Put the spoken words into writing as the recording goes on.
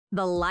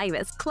the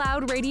livest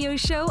cloud radio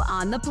show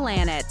on the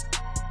planet.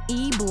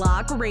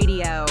 E-Block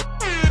Radio.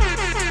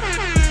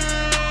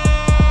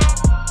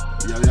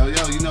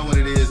 Yo, you know what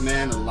it is,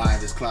 man. The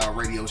livest cloud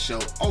radio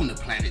show on the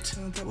planet.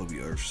 On top of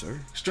the earth,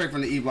 sir. Straight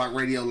from the E-Block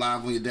Radio,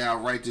 live on your dial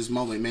right this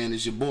moment, man.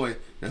 It's your boy,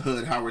 the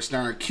Hood Howard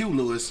Stern, Q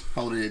Lewis,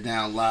 holding it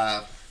down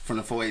live from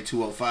the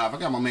 48205. I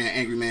got my man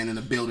Angry Man in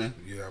the building.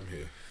 Yeah, I'm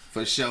here.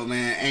 For sure,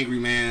 man. Angry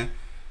Man,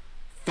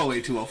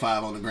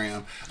 48205 on the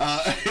gram.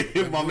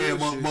 My man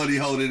Monk Buddy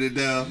holding it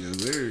down. Yes,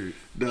 sir.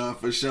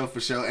 For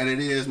sure. And it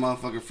is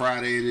motherfucking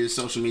Friday. It is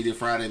Social Media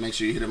Friday. Make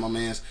sure you hit up my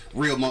man's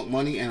Real Monk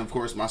Money. And, of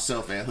course,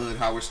 myself at Hood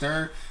Howard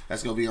Stern.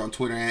 That's going to be on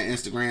Twitter and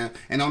Instagram.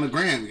 And on the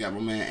gram, we got my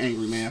man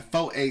Angry Man,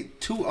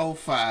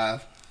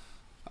 48205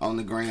 on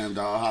the gram,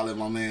 dog. Holler at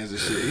my man's and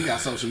shit. He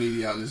got social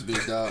media out in this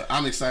bitch, dog.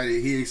 I'm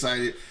excited. He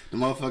excited. The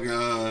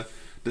motherfucking,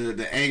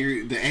 the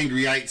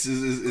angryites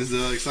is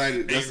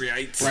excited.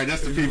 Angryites. Right,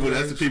 that's the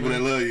people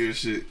that love you and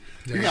shit.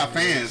 You got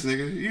fans,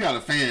 nigga. You got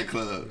a fan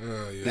club.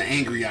 Yeah. The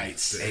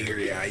Angryites. The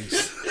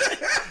Angryites.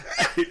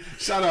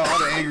 Shout out all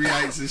the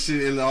Angryites and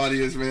shit in the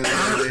audience, man.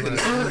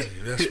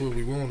 That's what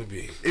we want to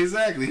be.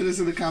 Exactly. Hit us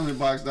in the comment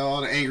box, though. All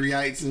the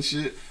Angryites and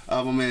shit.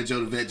 My man Joe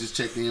the Vet just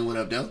checked in. What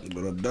up, though?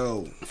 What up,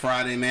 though?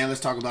 Friday, man.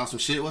 Let's talk about some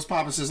shit. What's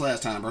poppin' since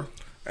last time, bro?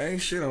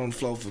 Ain't shit on the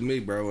floor for me,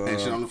 bro.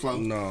 Ain't shit on the floor?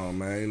 No,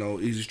 man. You know,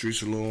 Easy Street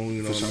Saloon,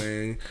 you know what I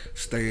mean?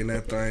 Stay in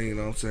that thing, you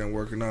know what I'm saying?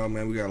 Working out,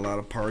 man. We got a lot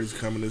of parties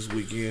coming this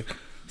weekend.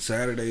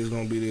 Saturday is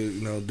gonna be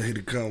the day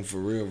to come for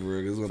real.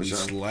 It's gonna be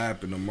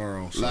slapping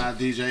tomorrow. So. Live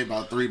DJ,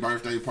 about 3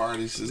 birthday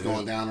parties is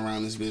going down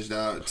around this bitch,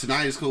 dog.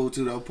 Tonight is cool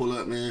too, though. Pull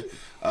up, man.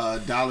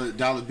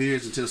 Dollar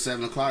beers until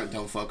 7 o'clock.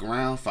 Don't fuck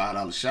around.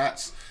 $5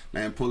 shots,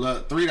 man. Pull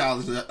up.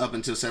 $3 up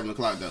until 7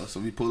 o'clock though.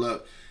 So we pull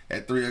up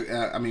at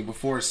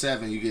before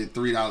 7, you get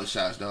 $3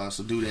 shots, dog.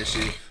 So do that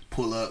shit.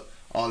 Pull up,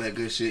 all that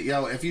good shit.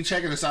 Yo, if you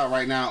checking us out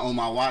right now on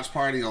my watch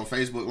party on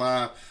Facebook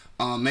Live.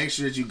 Make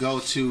sure that you go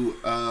to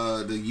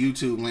the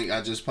YouTube link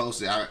I just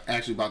posted. I'm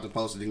actually about to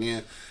post it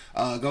again.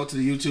 Go to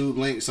the YouTube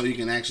link so you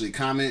can actually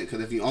comment.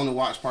 Because if you on the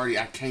watch party,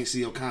 I can't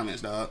see your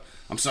comments, dog.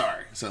 I'm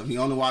sorry. So if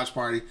you on the watch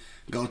party,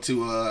 go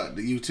to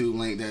the YouTube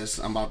link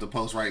I'm about to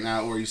post right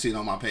now, or you see it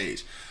on my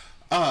page.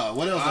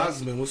 What else?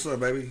 Osmond, what's up,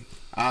 baby?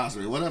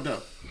 Osmond, what up,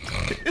 though?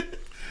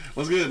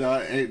 What's good,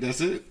 dog? Hey, that's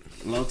it?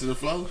 Low to the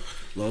flow?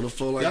 Low to the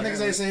flow. Like y'all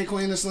niggas ain't seen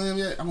Queen and Slim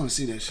yet? I want to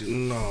see that shit.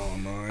 No.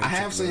 I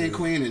have seen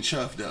Queen and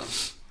Chuff, though.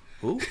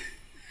 Who?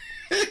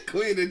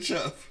 Queen and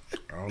Chuff.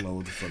 I don't know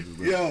what the fuck is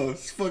that. Yo,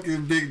 it's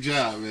fucking Big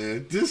Job,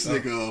 man. This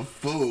nigga a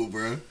fool,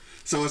 bro.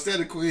 So instead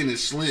of Queen and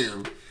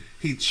Slim,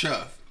 he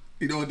Chuff.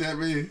 You know what that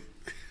means?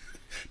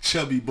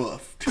 Chubby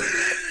buff.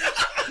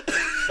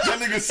 That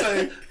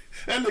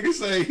nigga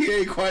say he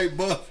ain't quite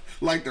buff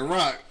like The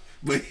Rock,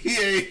 but he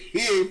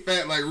ain't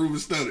fat like Ruben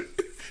Studdard.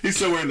 He's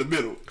somewhere in the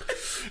middle.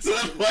 So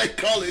that's why I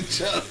call it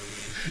Chuff.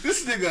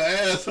 This nigga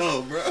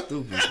asshole, bro.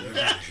 Stupid,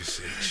 man.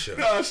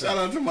 No, shout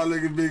out to my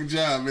nigga Big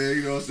John, man.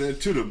 You know what I'm saying?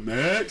 To the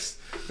max.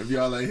 If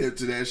y'all ain't hip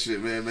to that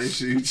shit, man, make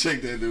sure you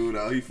check that dude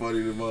out. He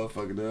funny the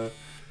motherfucker, dog.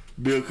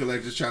 Bill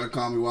collectors trying to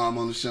call me while I'm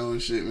on the show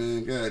and shit,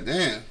 man. God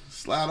damn.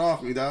 Slide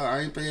off me, dog.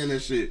 I ain't paying that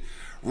shit.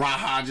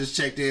 Raha just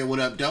checked in. What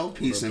up, though?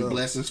 Peace and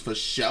blessings for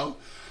show.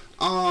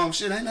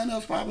 Shit, ain't nothing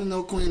else popping.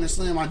 No Queen and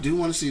Slim. I do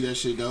want to see that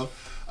shit, though.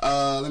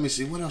 Let me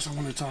see. What else I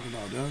want to talk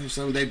about, though?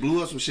 So they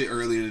blew up some shit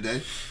earlier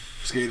today.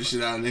 Scared the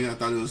shit out of nigga. I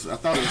thought it was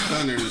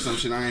thunder or some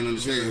shit. I ain't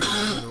understand.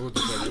 I don't know what the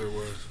fuck that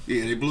was.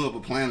 Yeah, they blew up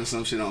a plant or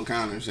some shit on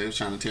counters. They was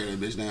trying to tear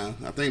that bitch down.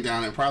 I think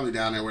probably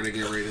down there where they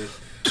get ready to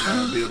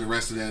build the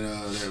rest of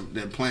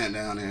that plant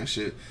down there and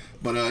shit.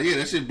 But yeah,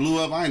 that shit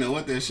blew up. I didn't know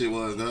what that shit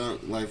was, dog.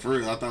 Like for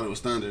real, I thought it was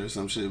thunder or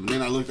some shit. But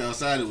then I looked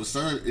outside. It was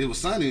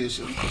sunny and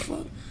shit.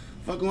 What the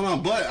fuck going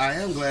on? But I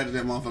am glad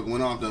that motherfucker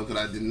went off though,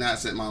 because I did not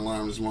set my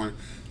alarm this morning.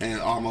 And it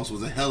almost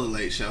was a hella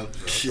late show.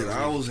 Shit,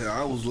 I was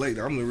late.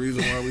 I'm the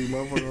reason why we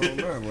motherfucker on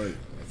time late.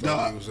 I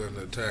thought he was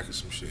under attack or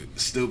some shit.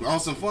 Stupid. On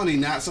some funny,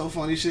 not so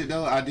funny shit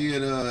though. I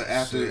did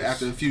after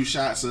a few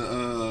shots of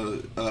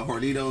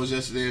Hornitos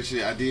yesterday and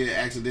shit. I did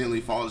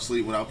accidentally fall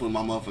asleep without putting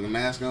my motherfucking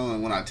mask on.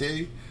 And when I tell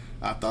you,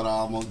 I thought I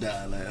almost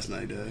died last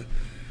night, dog.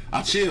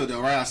 I chilled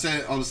though, right? I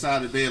sat on the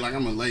side of the bed like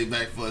I'm gonna lay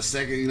back for a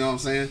second. You know what I'm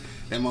saying?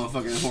 That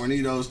motherfucking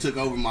Hornitos took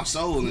over my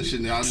soul and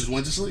shit. And I just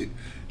went to sleep.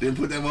 Didn't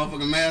put that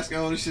motherfucking mask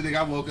on and shit. Nigga,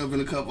 I woke up in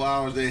a couple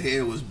hours. Their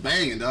head was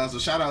banging, dog. So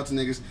shout out to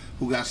niggas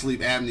who got sleep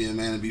apnea,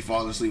 man, and be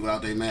falling asleep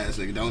without their mask,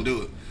 nigga. Don't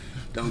do it.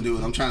 Don't do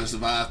it. I'm trying to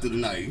survive through the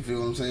night. You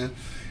feel what I'm saying?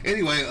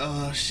 Anyway,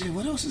 shit,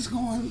 what else is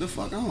going the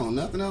fuck on?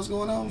 Nothing else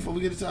going on before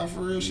we get to time for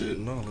real shit?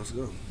 No, let's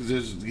go.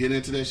 Just get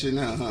into that shit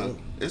now, huh?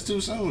 It's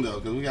too soon, though,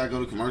 because we got to go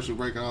to commercial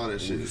break, all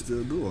that shit. We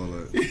still do all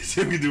that.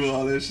 Yeah, we do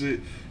all that shit.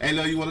 Hey,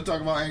 no, you want to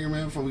talk about Anger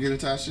Man before we get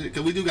into our shit?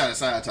 Because we do got a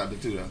side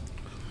topic, too, though.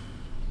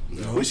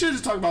 No. We should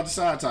just talk about the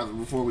side topic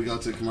before we go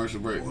to the commercial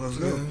break. Well, let's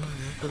go.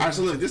 All right,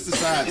 so look, this is the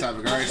side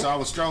topic, all right? So I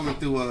was strolling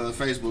through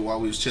Facebook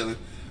while we was chilling.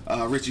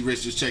 Richie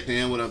Rich just checked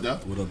in. What up, though?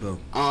 What up, though?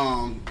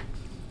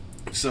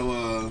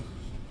 So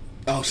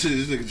Oh shit,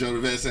 this nigga Joe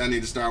DeVette said I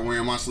need to start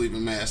wearing my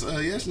sleeping mask.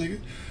 Yes, nigga.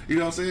 You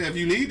know what I'm saying? If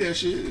you need that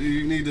shit,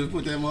 you need to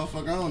put that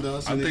motherfucker on,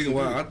 dog. I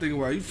think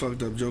why you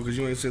fucked up, Joe, because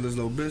you ain't said there's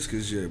no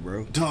biscuits yet,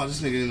 bro. Dog,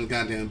 this nigga in the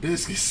goddamn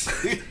biscuits.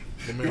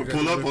 He'll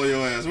pull up on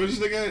your ass. Where this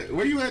nigga at?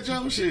 Where you at,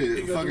 Joe?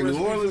 Shit, fucking New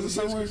Orleans or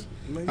somewhere?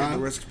 Man, got the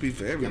recipe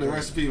for everything. Got the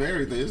recipe for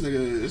everything.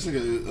 This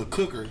nigga a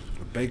cooker.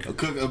 A baker.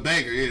 A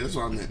baker, yeah, that's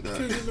what I meant, dog.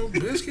 Can't get no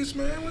biscuits,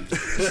 man. What the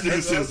This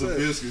nigga said some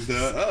biscuits,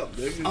 dog. What's up,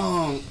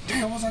 nigga?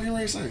 Damn, what was I getting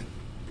ready to say?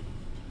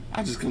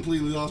 I just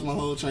completely lost my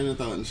whole train of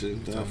thought and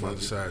shit. Talking about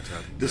the side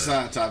topic. The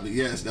side topic,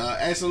 yes, dog.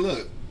 Hey, so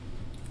look,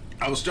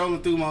 I was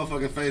strolling through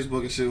motherfucking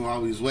Facebook and shit while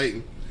we was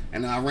waiting,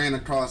 and I ran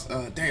across.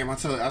 Damn, I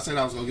said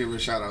I was gonna give her a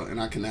shout out,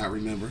 and I cannot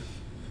remember.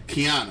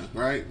 Kiana,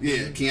 right?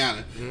 Yeah,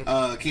 Kiana.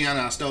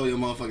 Kiana, I stole your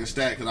motherfucking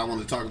stat because I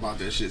wanted to talk about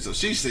that shit. So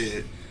she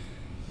said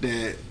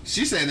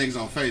niggas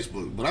on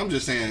Facebook, but I'm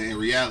just saying in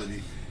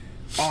reality,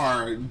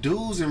 are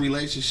dudes in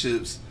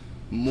relationships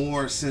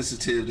more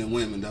sensitive than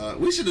women, dog?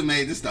 We should have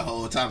made this the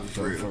whole topic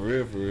for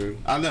real. For real.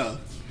 I know.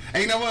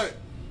 And you know what?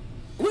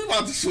 We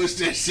about to switch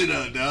that shit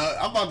up, dog.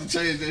 I'm about to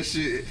change that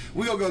shit.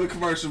 We gonna go to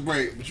commercial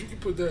break. But you can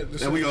put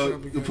that. And we gonna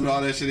put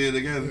all that shit in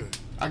together. Yeah.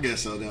 I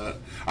guess so, dog.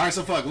 All right,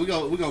 so fuck it. We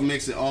gonna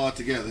mix it all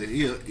together.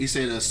 He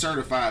said a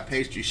certified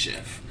pastry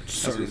chef.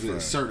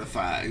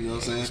 Certified. You know what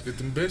I'm saying? Let's get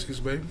them biscuits,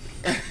 baby.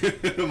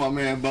 My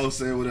man Bo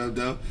said what up,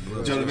 though.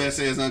 Bro. Joe DeVette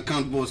says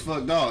uncomfortable as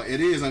fuck, dog. It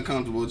is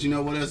uncomfortable. But you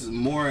know what else is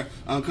more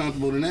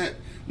uncomfortable than that?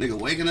 Nigga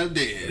waking up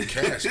dead. A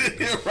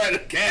casket. Right, a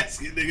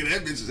casket, nigga.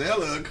 That bitch is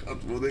hella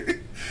uncomfortable, nigga.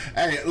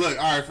 Hey, look,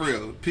 all right, for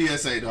real.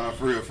 PSA, dog,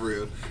 for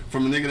real.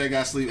 From a nigga that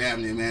got sleep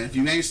apnea, man. If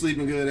you ain't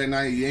sleeping good at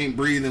night, you ain't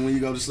breathing when you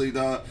go to sleep,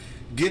 dog,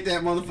 get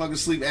that motherfucking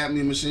sleep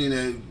apnea machine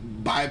that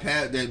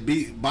BiPAP,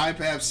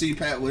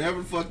 CPAP, whatever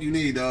the fuck you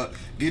need, dog.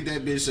 Get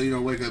that bitch so you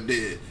don't wake up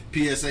dead.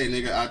 PSA,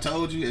 nigga, I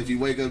told you, if you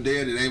wake up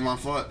dead, it ain't my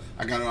fault.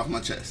 I got it off my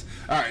chest.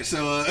 All right,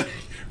 so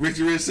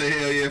Richie Rich say,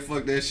 hell yeah,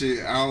 fuck that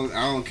shit. I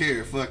don't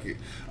care. Fuck it.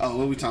 Oh,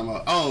 what we talking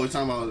about? Oh, we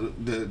talking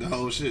about the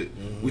whole shit.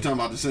 We talking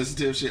about the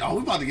sensitive shit. Oh,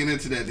 we about to get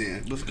into that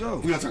then. Let's go.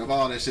 We gonna talk about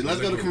all that shit. Let's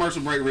go to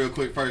commercial break real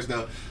quick first,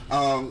 though.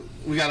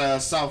 We got a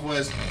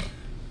Southwest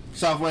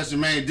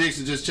Jermaine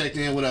Dixon just checked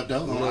in. What up,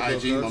 though? On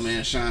IG, my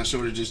man Sean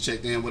Shorter just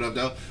checked in. What up,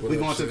 though? We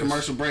going to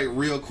commercial break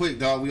real quick,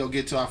 dog. We gonna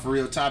get to our for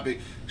real topic.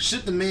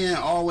 Should the man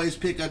always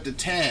pick up the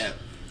tab?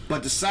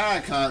 But the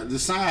side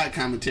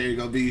commentary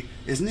gonna be,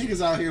 is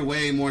niggas out here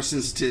way more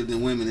sensitive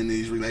than women in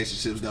these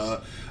relationships,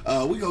 dog?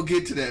 We gonna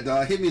get to that,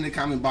 dog. Hit me in the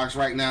comment box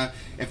right now.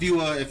 If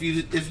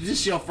this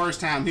is your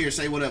first time here,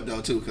 say what up, though,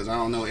 too, because I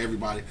don't know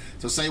everybody.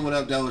 So say what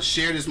up, though.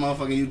 Share this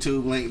motherfucking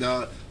YouTube link,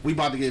 dog. We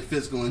about to get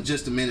physical in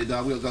just a minute,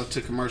 dog. We'll go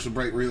to commercial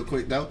break real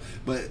quick, though.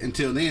 But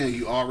until then,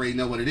 you already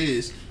know what it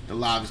is. The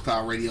Livest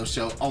Cloud Radio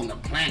Show on the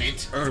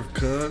planet Earth,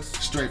 cuz.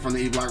 Straight from the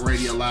E-Block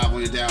Radio live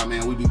on your dial,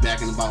 man. We'll be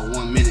back in about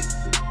 1 minute.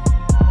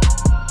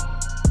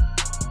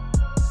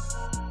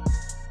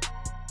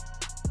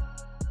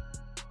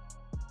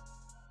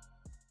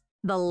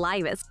 The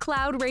livest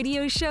cloud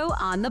radio show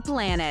on the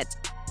planet.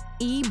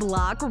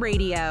 E-Block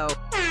Radio.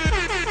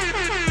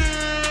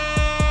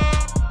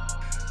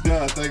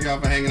 Yeah, thank y'all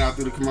for hanging out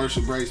through the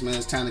commercial breaks, man.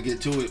 It's time to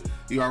get to it.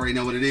 You already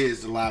know what it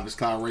is. The Livest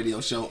Cloud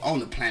Radio Show on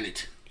the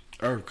planet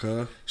Earth,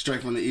 cuz.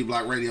 Straight from the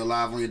E-Block Radio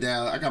live on your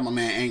dial. I got my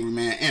man Angry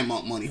Man and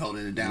Monk Money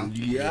holding it down.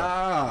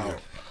 Yeah.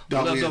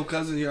 Dog, what up,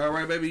 cousin? You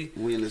alright, baby?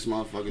 We in this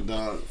motherfucker,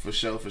 dog. For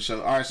sure.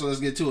 All right, so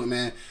let's get to it,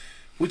 man.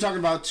 We talking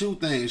about two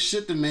things.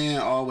 Should the man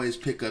always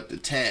pick up the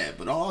tab?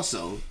 But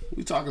also,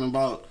 we talking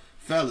about,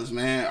 fellas,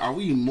 man, are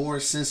we more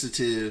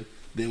sensitive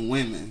than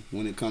women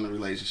when it comes to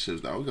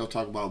relationships, dog? We gonna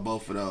talk about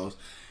both of those.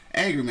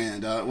 Angry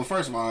Man, dog. Well,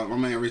 first of all, my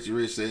man Richie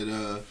Rich said,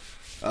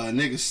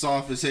 niggas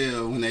soft as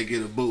hell when they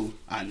get a boo.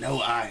 I know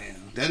I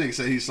am. That nigga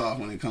say he's soft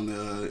when it come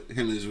to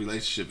him and his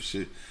relationship and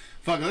shit.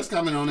 Fuck it, let's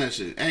comment on that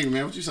shit. Angry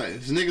Man, what you say?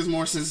 Is niggas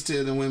more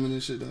sensitive than women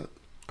and shit, dog?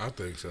 I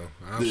think so.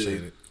 I've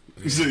seen it.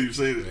 Yeah. You've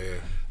seen it? Yeah.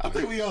 I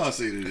think we all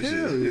seen it.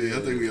 Yeah,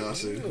 I think we all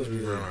seen it.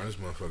 This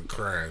motherfucker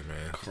crying,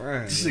 man.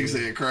 Crying. This nigga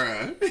saying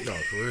crying. No,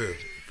 for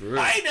real.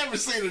 I ain't never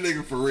seen a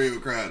nigga for real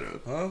cry, though.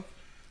 Huh?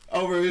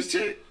 Over his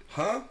chick?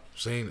 Huh?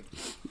 Seen it.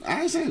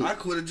 I ain't seen it. I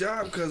quit a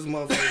job because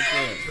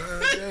motherfucker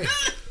cried.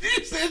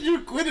 You said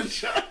you quit a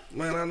job?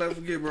 Man, I'll never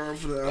forget, bro. I'm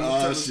gonna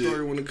tell the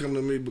story when it come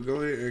to me, but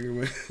go ahead, Angry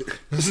Man.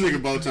 This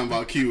nigga both talking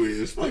about Q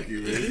is. Fuck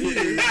you, man.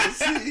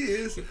 He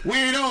is. We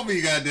ain't on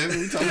me,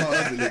 goddammit. We talking about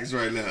other niggas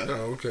right now.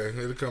 Oh, okay.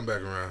 It'll come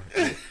back around.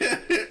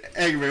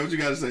 Angry Man, what you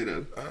gotta say,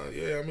 though?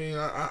 Yeah, I mean,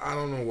 I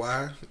don't know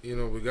why. You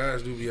know, but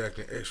guys do be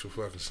acting extra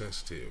fucking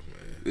sensitive,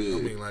 man. Yeah.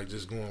 I mean, like,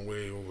 just going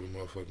way over the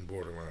motherfucking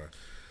borderline.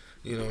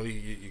 You know,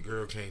 your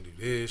girl can't do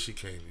this, she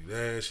can't do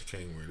that, she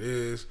can't wear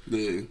this.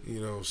 Yeah. You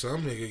know,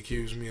 some nigga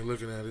accused me of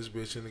looking at this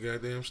bitch in the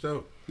goddamn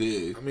stove.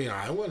 Yeah. I mean,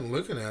 I wasn't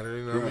looking at her,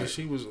 you know. Right. I mean,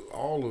 she was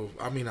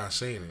I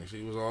seen her.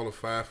 She was all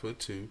of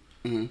 5'2",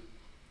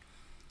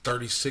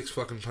 36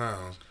 fucking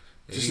pounds.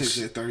 This nigga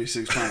said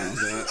 36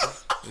 pounds,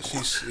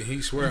 and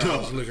he swear I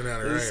was looking at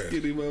her ass.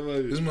 Skinny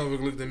motherfucker. This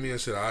motherfucker looked at me and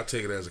said, I'll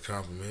take it as a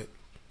compliment.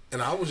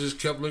 And I was just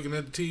kept looking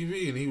at the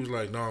TV, and he was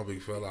like, no,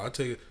 big fella, I'll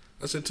take it.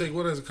 I said, take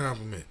what as a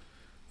compliment?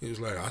 He was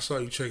like, I saw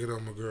you checking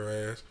on my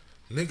girl ass.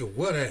 Nigga,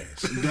 what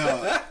ass?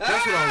 No.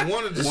 That's what I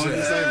wanted to say.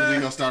 But they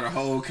gonna start a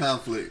whole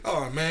conflict.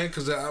 Oh man,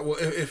 because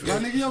if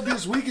nigga, your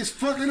bitch weak as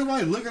fuck. Ain't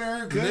nobody looking at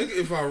her. Good. Nigga,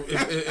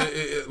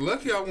 if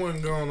lucky I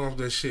wasn't going off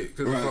that shit.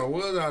 Because if I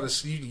was, I'd have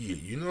seen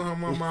you know how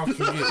my mouth can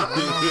get. My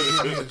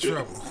mouth can get me in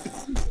trouble.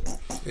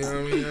 You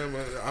know what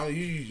I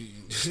mean?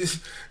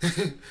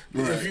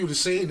 If you'd have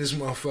seen this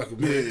motherfucker,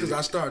 man, because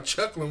I started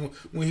chuckling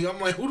when I'm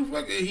like, who the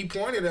fuck? He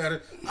pointed at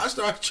it. I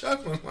started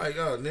chuckling like,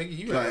 oh, nigga,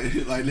 you have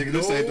nigga,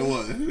 this ain't the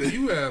one.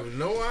 You have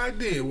no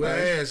idea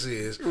where ass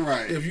is.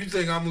 Right. If you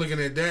think I'm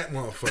looking at that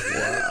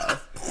motherfucker.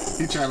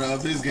 He trying to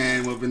up his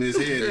game up in his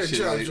head and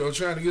shit.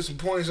 Trying to get some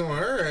points on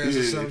her ass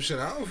or some shit.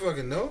 I don't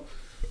fucking know.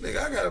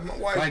 Nigga, I got my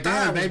wife like,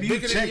 damn, baby,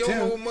 bigger than your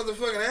whole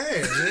motherfucking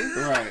ass,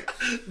 man. Right.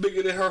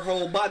 Bigger than her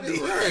whole body.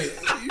 Right.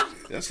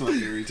 That's fucking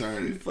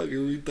retarded. Fucking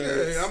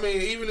retarded. Yeah, I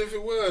mean, even if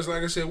it was,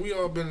 like I said, we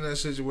all been in that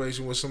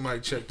situation where somebody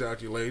checked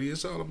out your lady.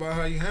 It's all about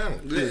how you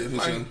handle it. Yeah,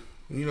 like,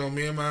 you know,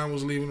 me and mine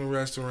was leaving the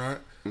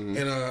restaurant,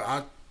 and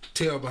I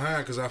tailed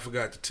behind because I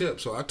forgot the tip.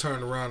 So I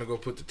turned around to go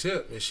put the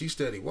tip, and she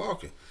steady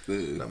walking.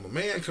 Now my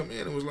man come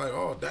in and was like,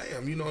 oh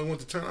damn, you know, he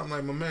went to turn. I'm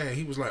like, my man,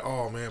 he was like,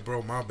 oh man,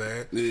 bro, my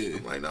bad.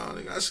 I'm like, nah,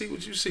 nigga, I see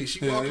what you see.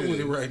 She walking with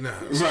it right now.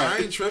 So I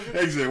ain't tripping.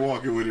 Exactly,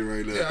 walking with it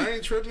right now. Yeah, I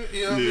ain't tripping.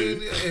 You know what I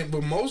mean?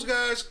 But most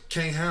guys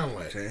can't handle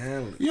it. Can't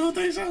handle it. You don't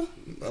think so?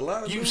 A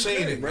lot of you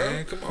seen it, bro.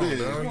 man. Come on,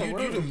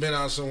 dog. You done been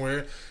out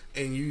somewhere.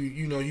 And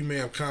you know, you may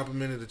have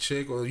complimented a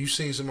chick, or you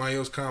seen somebody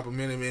else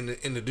compliment him,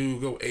 and the dude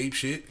go ape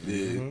shit. Yeah,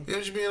 you know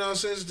what you being all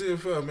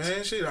sensitive for,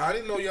 man? Shit, I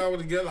didn't know y'all were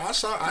together. I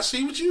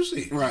see what you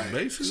see, right?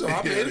 Basically. So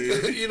I made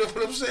it. You know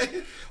what I'm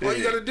saying? All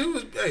you gotta do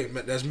is, hey,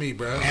 man, that's me,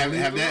 bro. Have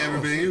that ever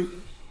been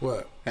you?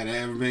 What? Had that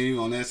ever been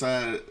you on that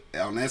side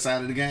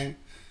of the game?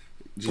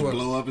 Just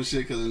blow up and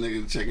shit because a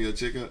nigga checking your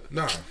chick up?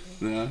 Nah.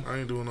 I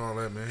ain't doing all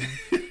that, man.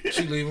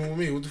 She leaving with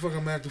me. What the fuck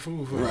I'm acting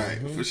fool for? Right,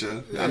 for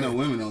sure. Yeah. I know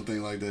women don't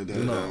think like that,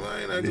 though. No,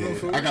 I ain't acting no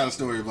fool. I got a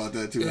story about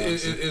that, too.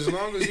 As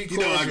long as he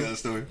cordial, I got a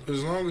story.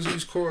 As long as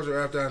he's cordial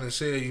after I done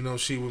said, you know,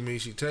 she with me,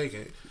 she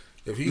taking it.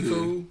 If he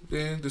cool,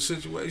 then the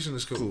situation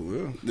is cool.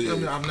 I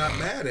mean, I'm not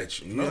mad at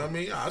you. You know what I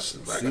mean? Like I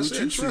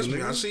said, trust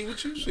me, I see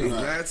what you see. I'm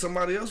glad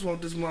somebody else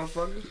want this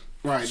motherfucker.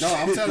 Right,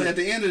 dog. I'm telling you, at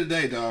the end of the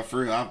day, dog,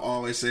 for real, I've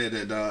always said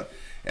that, dog.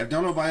 If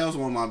don't nobody else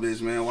want my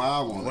bitch, man, why I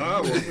want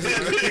her?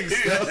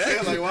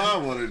 Like, why I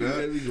want her,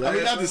 dog? I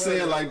mean, not to say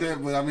it like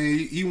that, but I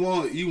mean, you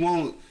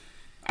want.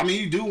 I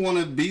mean, you do want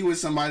to be with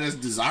somebody that's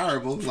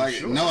desirable. Like,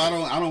 sure. No, I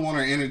don't want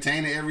to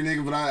entertain every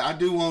nigga, but I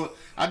do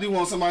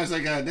want somebody to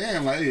say, God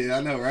damn, like, yeah,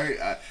 I know, right?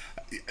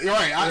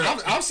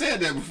 I've said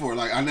that before.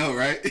 Like, I know,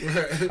 right?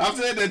 I've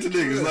said that to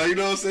niggas. Like, you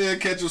know what I'm saying?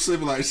 Catch them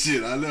slipping like,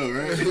 shit, I know,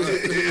 right?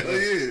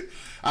 Yeah.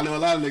 I know a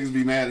lot of niggas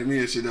be mad at me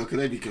and shit, though, because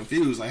they be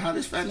confused. Like, how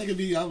this fat nigga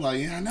be? I'm like,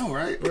 yeah, I know,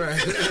 right?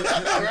 Right. I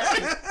know,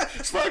 right?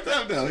 It's fucked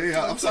up, though.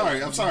 Yeah, I'm sorry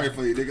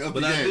for you, nigga.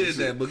 But I did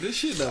that. But good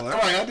shit, though. All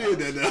right, I did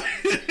that,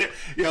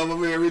 though. Yo, my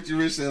man Richie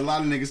Rich said a lot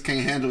of niggas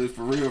can't handle it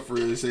for real.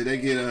 They say they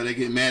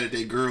get mad at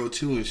their girl,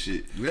 too, and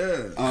shit.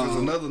 Yeah, because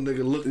another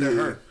nigga looked at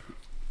her.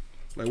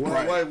 Like,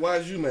 why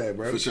is you mad,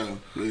 bro? For sure.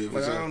 Yeah, for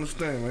like, sure. I don't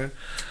understand, man.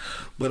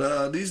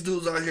 But these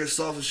dudes out here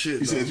soft as shit.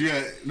 He said, you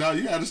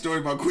had a story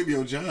about quitting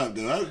your job,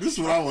 though. This is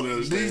what I want to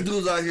understand. These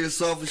dudes out here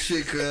soft as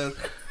shit, cuz.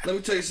 Let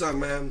me tell you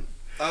something, man.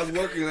 I was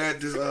working at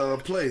this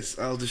place.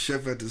 I was the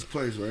chef at this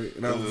place, right?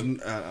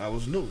 And I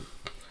was new.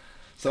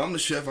 So I'm the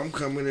chef. I'm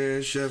coming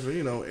in, chef, and,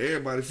 you know,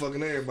 everybody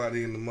fucking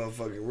everybody in the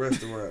motherfucking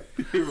restaurant.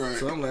 Right.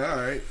 So I'm like, all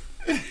right.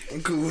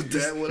 I'm cool with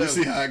that, whatever.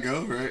 You see how it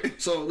go,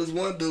 right? So this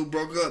one dude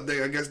broke up.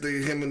 I guess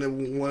him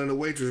and one of the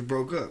waitress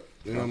broke up.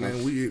 You know what I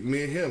mean?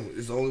 Me and him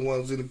is the only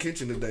ones in the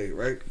kitchen today,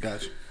 right?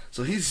 Gotcha.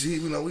 So he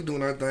you know, we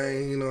doing our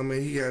thing. You know what I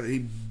mean?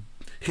 He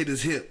hit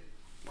his hip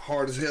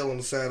hard as hell on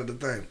the side of the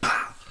thing.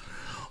 Pow!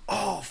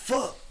 Oh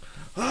fuck!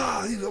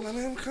 Ah, he go,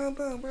 man, calm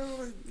down, bro.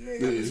 Like, you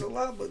ain't got this a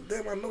lot, but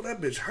damn, I know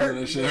that bitch hurt.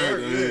 That shit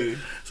hurt. Yeah.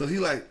 So he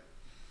like,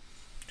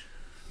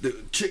 the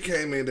chick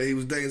came in that he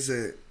was dating and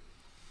said,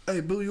 "Hey,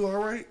 boo, you all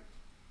right?"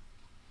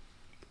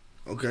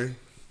 Okay.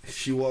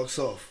 She walks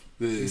off.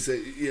 Yeah. He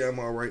said, "Yeah, I'm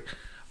all right."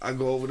 I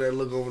go over there,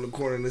 look over in the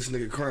corner, and this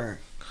nigga crying.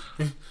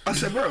 I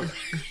said, bro.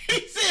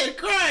 He said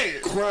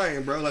crying.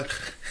 Crying, bro. Like,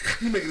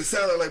 you making it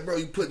sound like, bro,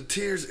 you putting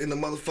tears in the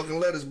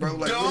motherfucking letters, bro.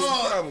 Like, dog,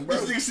 what's the problem, bro?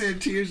 This nigga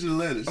said tears in the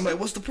letters. I'm like,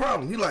 what's the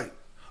problem? He like,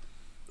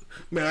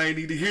 man, I ain't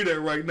need to hear that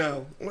right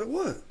now. I'm like,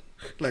 what?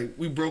 Like,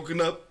 we broken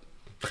up,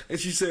 and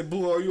she said,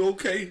 boo, are you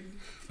okay?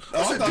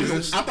 I thought the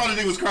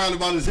nigga was crying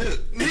about his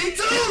hip. Me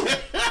too.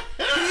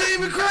 He ain't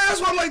even crying. That's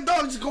why I'm like,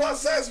 dog, just go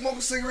outside, smoke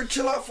a cigarette,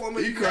 chill out for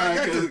me. He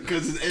crying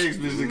because his ex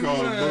bitch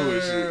called him boo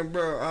and shit.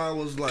 Bro, I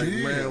was like,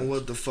 man,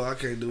 what the fuck? I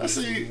can't do this.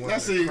 I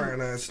see.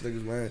 Crying ass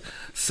niggas, man.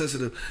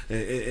 Sensitive.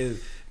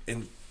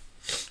 And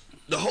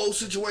the whole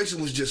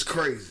situation was just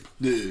crazy.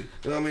 Yeah. You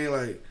know what I mean?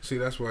 Like, see,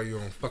 that's why you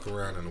don't fuck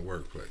around in the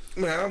workplace.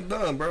 Man, I'm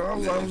done, bro. I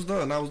was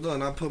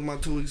done. I put my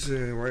 2 weeks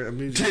in, right? I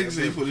mean, Jake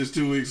said put his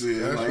 2 weeks in.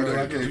 That's like, right.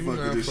 I can't fuck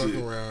with this shit. Do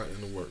not fuck around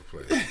in the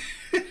workplace.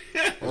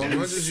 as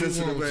much as you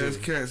sensitive want ass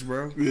to. cats,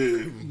 bro.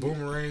 Yeah.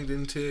 Boomerang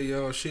didn't tell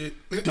y'all shit.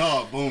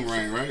 Dog,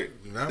 Boomerang, right?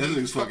 Now That we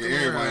nigga's fucking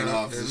everybody in the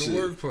office in and the shit.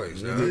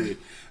 workplace. Now. Yeah.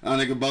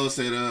 Nigga Bo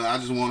said, I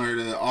just want her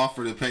to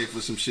offer to pay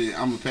for some shit.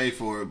 I'm gonna pay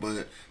for it,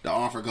 but the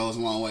offer goes a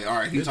long way. All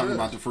right, he It talking does.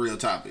 about the for real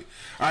topic.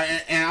 All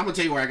right, and I'm gonna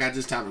tell you where I got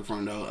this topic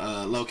from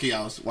though. Low key,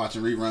 I was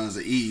watching reruns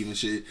of Eve and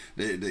shit,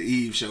 the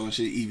Eve show and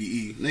shit,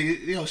 EVE.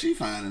 Nigga, yo, she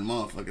fine in the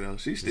motherfucker though.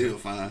 She still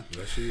fine.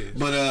 That she is.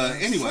 But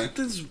anyway,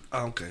 Something's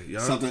okay.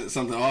 Y'all.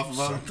 something off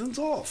about. Something's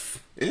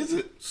off. Is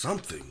it?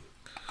 Something.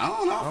 I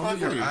don't know. I don't Fuck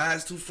think her her.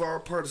 eyes too far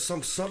apart or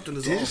something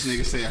is This off.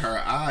 nigga said her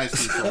eyes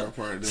too far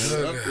apart.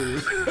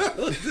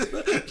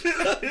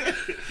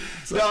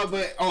 No,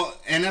 but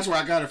and that's where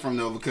I got it from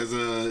though,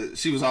 because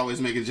she was always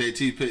making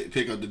JT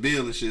pick up the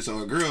bill and shit. So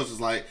her girls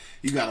was like,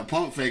 you got a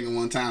pump faking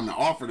one time and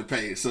offer to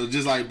pay. So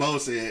just like Bo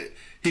said,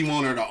 he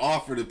wanted her to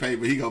offer to pay,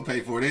 but he gonna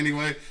pay for it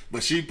anyway.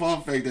 But she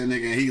pump faked that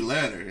nigga and he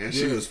let her, and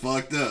she Yeah. was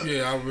fucked up.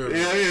 Yeah, I remember.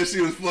 Yeah,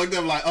 she was fucked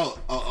up. Like,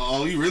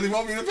 oh, you really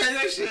want me to pay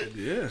that shit?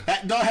 Yeah.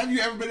 Dog, have you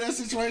ever been in that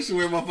situation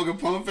where a motherfucker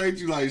pump faked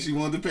you? Like, she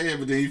wanted to pay it,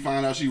 but then you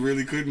find out she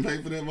really couldn't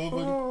pay for that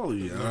motherfucker? Oh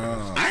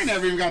yeah. I ain't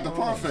never even got the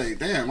pump fake.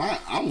 Damn,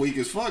 I'm weak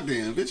as fuck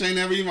then. Bitch ain't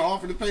never even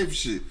offered to pay for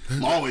shit.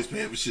 I'm always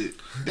paying for shit.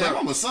 Damn,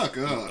 I'm a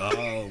sucker, huh?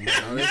 Oh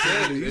man. You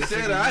said it. You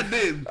said it. I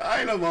didn't. I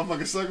ain't no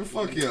motherfucking sucker.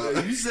 Fuck y'all.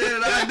 You said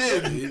it. I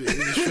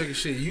didn't. It's tricking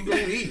shit. You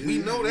gonna eat. We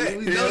know that.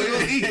 We know you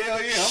gonna eat.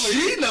 Hell yeah.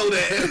 She know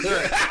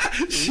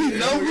that. She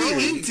know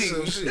we eating.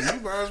 So shit, you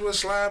might as well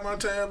slide my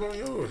tab on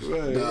yours.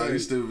 Nah, you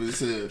stupid as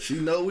hell. She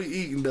know we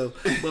eating though.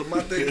 But my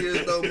thing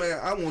is though, man,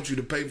 I want you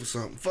to pay for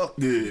something. Fuck.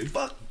 Yeah.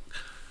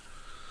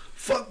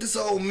 Fuck this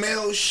old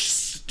male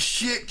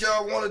shit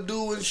y'all want to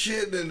do and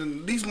shit.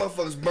 And these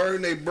motherfuckers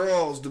burn their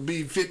bras to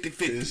be 50-50.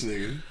 This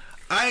nigga.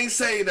 I ain't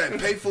saying that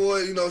pay for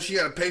it, you know, she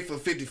got to pay for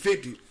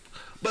 50-50.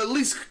 But at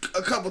least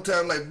a couple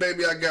times, like,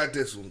 baby, I got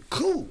this one.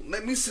 Cool.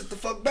 Let me sit the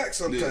fuck back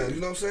sometimes. Yeah.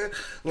 You know what I'm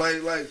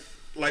saying?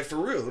 Like for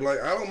real. Like,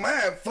 I don't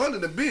mind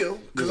funding the bill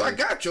because Yeah. I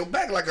got your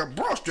back like a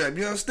bra strap.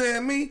 You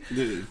understand me?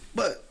 Yeah.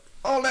 But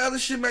all that other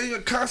shit, man, you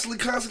constantly.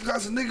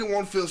 Nigga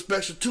want to feel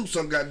special too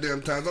some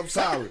goddamn times. I'm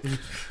sorry.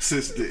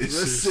 Sister.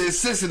 It's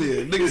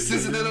sensitive. Nigga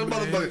sensitive to the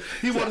motherfucker.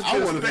 He want to I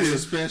feel wanna special. feel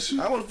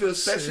special. I want to feel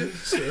special.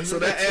 So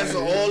that answer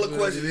all the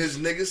questions. Is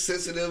niggas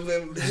sensitive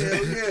and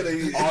hell yeah.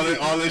 They,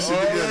 All that shit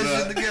together.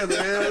 That shit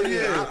together. Hell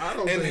yeah. I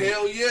don't And think-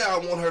 hell yeah, I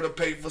want her to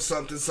pay for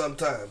something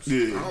sometimes. I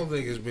Yeah. don't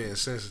think it's being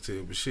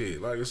sensitive, but shit.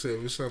 Like I said,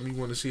 if it's something you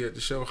want to see at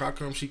the show, how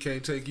come she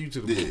can't take you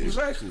to the Yeah. movies?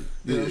 Exactly.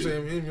 You know what I'm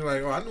saying? And you're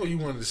like, oh, I know you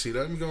wanted to see that.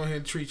 Let me go ahead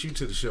and treat you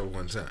to the show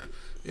one time.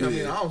 You know what I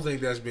mean? Yeah. I don't think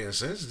that's being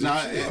sensitive.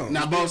 Now, Shit. now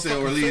It's both being said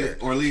fucking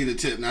fair. lead a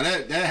tip. Now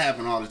that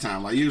happen all the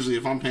time. Like usually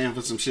if I'm paying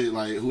for some shit,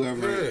 like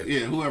whoever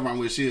I'm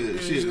with, she'll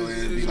go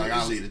ahead and be like,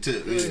 I'll lead a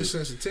tip. Yeah, Yeah. it's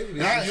sensitivity.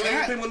 And I- You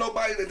ain't been with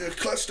nobody that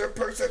clutched their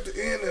purse at the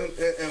end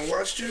and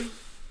watched you?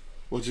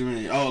 What you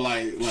mean? Oh,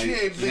 like She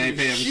ain't they ain't been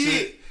paying for shit.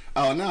 shit.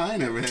 Oh no, I ain't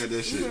never had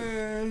that shit.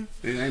 Man,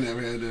 Yeah, I ain't never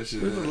had that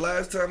shit. this was the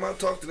last time I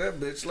talked to that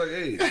bitch. Like,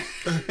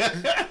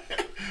 hey,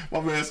 My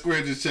man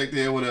Square just checked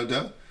in. What up,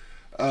 though?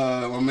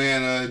 My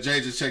man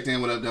Jay just checked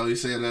in. What up, though? He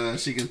said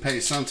she can pay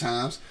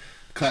sometimes.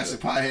 Classic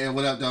Pothead.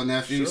 What up, though,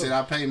 nephew? He said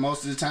I pay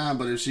most of the time,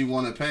 but if she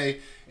want to pay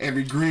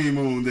every green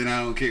moon, then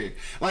I don't care.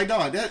 Like,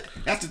 dog,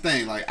 that's the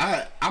thing. Like,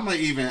 I'm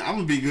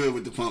gonna be good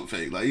with the pump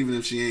fake. Like, even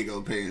if she ain't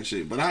gonna pay and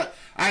shit. But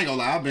I ain't gonna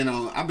lie. I've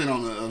been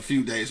on a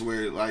few days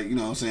where, like, you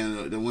know what I'm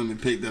saying, the women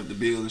picked up the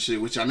bill and shit,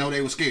 which I know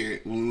they were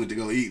scared when we went to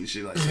go eat and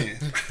shit. Like, man,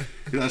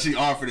 you know, she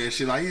offered that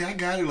shit. Like, yeah, I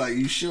got it. Like,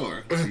 you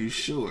sure? You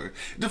sure?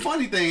 The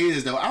funny thing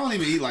is, though, I don't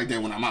even eat like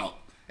that when I'm out.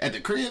 At the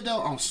crib,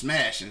 though, I'm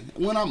smashing.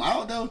 When I'm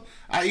out, though,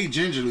 I eat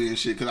gingerly and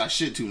shit because I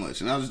shit too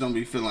much. And I just don't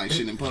be feeling like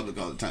shitting in public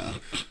all the time.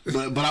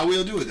 But I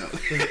will do it, though.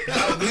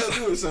 I will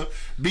do it. So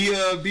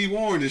be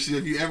warned and shit.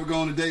 If you ever go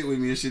on a date with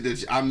me and shit,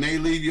 that I may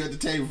leave you at the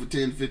table for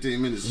 10,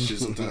 15 minutes and shit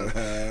sometimes.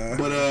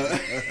 But,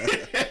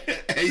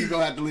 hey, you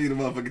gonna have to leave the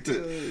motherfucker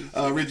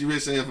too. Richie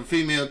Rich said, if a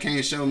female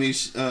can't show me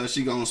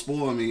she gonna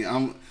spoil me,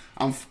 I'm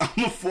a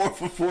 4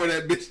 for 4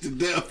 that bitch to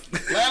death.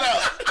 Flat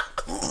out.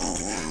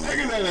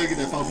 I get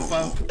that 4 for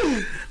 4.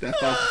 That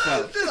 4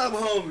 for 4. shit, I'm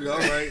hungry. All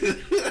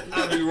right,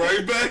 I'll be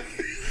right back.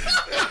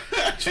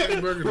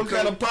 Cheeseburger What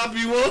kind of pop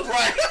you want?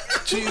 Right.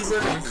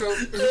 cheeseburger and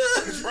Coke.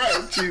 That's right.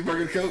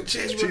 Cheeseburger and Coke.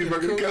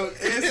 Cheeseburger and Coke.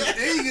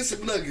 Then you get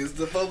some nuggets.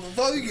 The 4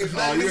 you get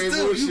Oh, you nuggets ain't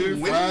too. bullshit.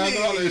 You Fries,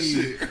 all that winning.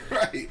 shit.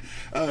 Right.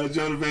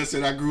 Joe DeVette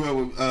said, I grew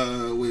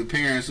up with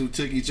parents who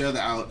took each other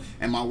out,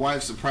 and my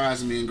wife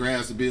surprises me and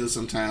grabs the bill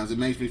sometimes. It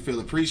makes me feel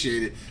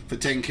appreciated for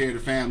taking care of the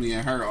family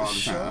and her all the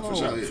time. For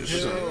sure. Yeah, for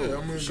sure. Yeah,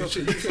 I mean, shit,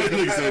 you can't.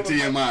 Nigga said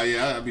TMI.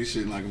 Yeah, I be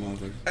shitting like a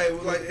motherfucker. Hey,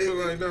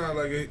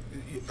 like,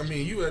 I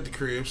mean, you at the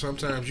crib.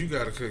 Sometimes you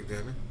gotta cook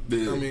dinner.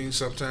 Yeah. I mean,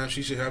 sometimes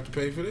she should have to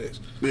pay for this.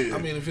 Yeah. I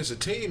mean, if it's a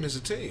team, it's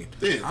a team.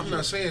 Yeah, I'm for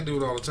not saying do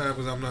it all the time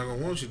because I'm not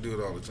gonna want you to do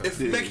it all the time.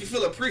 if it make you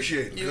feel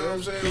appreciated. You know what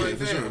I'm saying? Like,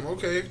 for damn, sure.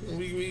 okay,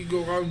 we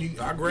go out and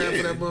I grab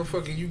for that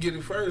motherfucker and you get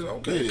it first.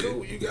 Okay, Yeah.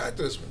 cool, you got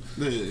this one.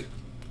 Yeah.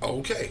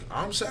 Okay,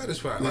 I'm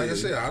satisfied. Like I Yeah.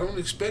 said, I don't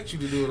expect you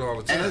to do it all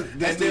the time. And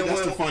that's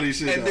the funny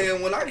shit. And though.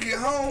 then when I get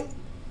home,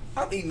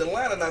 I'm eating the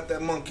line, not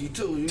that monkey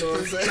too. You know what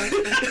I'm saying?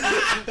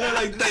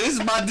 Like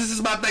this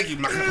is my thank you.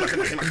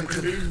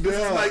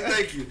 Like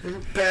thank you,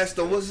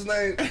 Pastor. What's his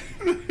name?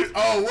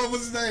 Oh, what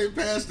was his name?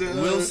 Pastor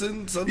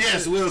Wilson.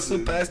 Yes,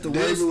 Wilson. Pastor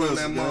Wilson,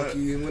 that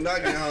monkey. And when I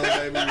get home,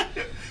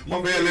 baby,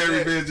 my man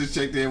Larry Benz just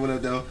checked in. What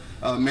up, though?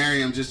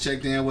 Miriam just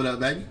checked in. What up,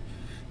 baby?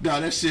 No,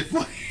 that shit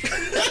funny.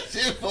 That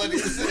shit funny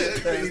as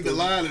hell. You need the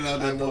line and all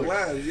that. The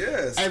line,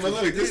 yes. Hey, but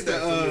look, you this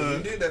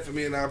you did that for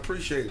me, and I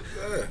appreciate it.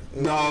 Yeah.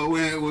 No,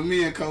 when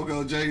me and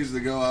Coco J used to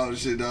go out and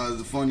shit, dog,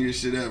 it's the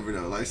funniest shit ever,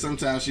 though. Like,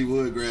 sometimes she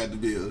would grab the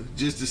bill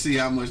just to see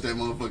how much that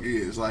motherfucker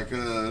is. Like,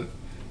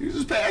 you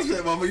just pass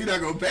that motherfucker, you're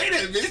not gonna pay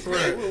that bitch.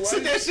 Right. Well,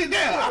 sit that shit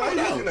down. I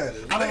don't know.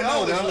 I don't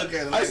know, dog. Look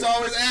at it, I used to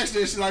always ask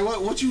that shit, like,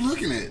 what you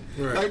looking at?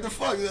 Right. Like, the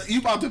fuck, you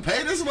about to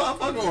pay this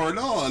motherfucker or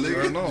no,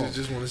 nigga? No.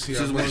 Just want to see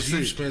how much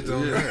you spent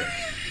on that.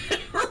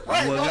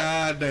 Right, Well,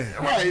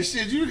 goddamn. right,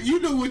 shit. You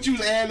knew what you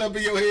was adding up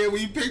in your head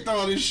when you picked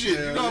all this shit.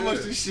 Yeah, you know how much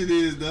this shit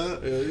is,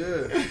 dog.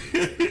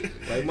 Yeah.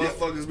 Like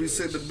motherfuckers be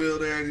sitting the bill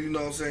there, and you know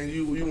what I'm saying.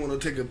 You want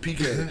to take a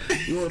peek at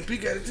it. You want to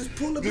peek at it? Just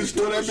pull the Just bitch.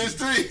 throw that bitch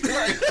to you.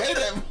 Right, pay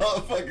that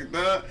motherfucker,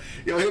 dog.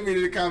 Yo, hit me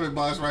in the comment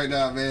box right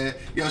now, man.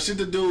 Yo, should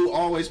the dude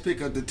always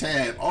pick up the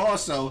tab?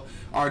 Also,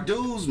 are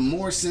dudes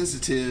more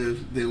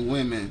sensitive than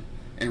women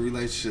in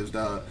relationships,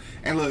 dog?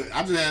 And look,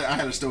 I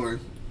had a story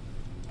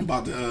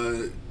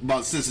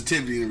about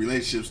sensitivity in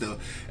relationships, though.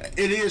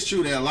 It is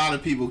true that a lot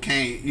of people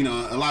can't,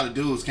 a lot of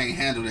dudes can't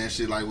handle that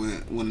shit, like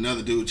when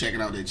another dude checking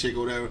out their chick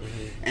or whatever.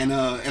 And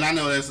I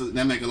know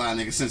that make a lot of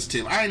niggas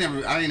sensitive. I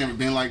ain't never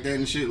been like that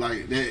and shit.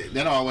 Like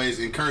that always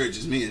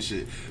encourages me and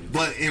shit.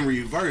 But in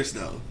reverse,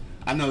 though,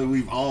 I know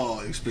we've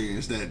all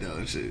experienced that though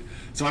and shit.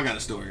 So I got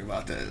a story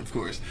about that, of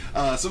course.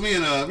 So me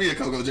and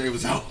Coco J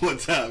was out one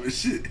time and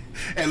shit.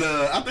 And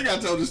I think I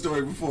told this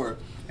story before.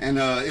 And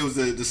it was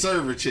the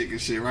server chick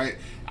and shit, right?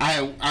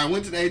 I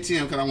went to the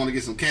ATM because I want to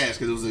get some cash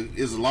because it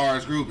was a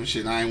large group and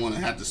shit. And I didn't want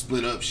to have to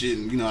split up shit,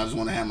 and I just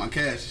want to have my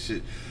cash and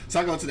shit. So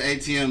I go to the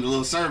ATM. The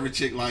little server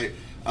chick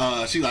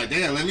she like,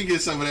 damn, let me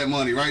get some of that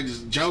money, right?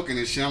 Just joking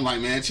and shit. I'm like,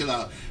 man, chill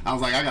out. I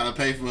was like, I gotta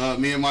pay for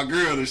me and my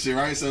girl and shit,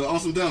 right? So on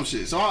some dumb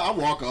shit. So I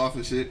walk off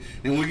and shit.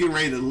 And when we get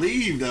ready to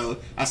leave though,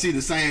 I see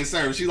the same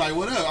server. She's like,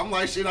 what up? I'm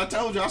like, shit, I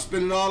told you I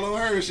spend it all on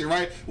her and shit,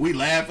 right? We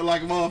laughing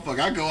like a motherfucker.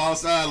 I go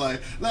outside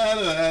like, la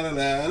la la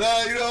la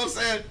la, you know what I'm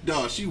saying?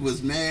 Dog, she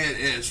was mad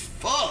as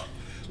fuck.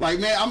 Like,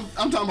 man,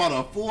 I'm talking about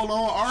a full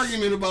on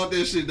argument about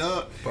that shit,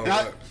 dog.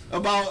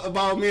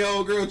 About me and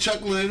old girl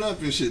chuckling it up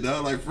and shit,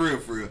 dog. Like for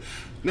real.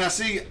 Now,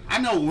 see, I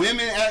know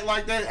women act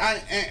like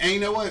that. And you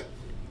know what?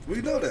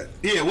 We know that.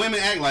 Yeah, women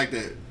act like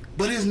that.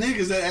 But it's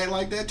niggas that act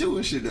like that too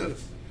and shit, though.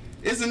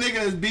 It's a nigga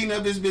that's beating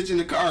up his bitch in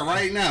the car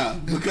right now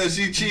because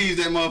she cheesed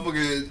that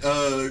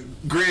motherfucker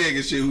Greg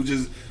and shit who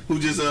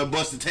just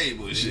bust the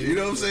table and shit. You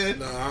know what I'm saying?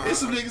 It's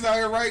some niggas out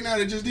here right now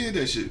that just did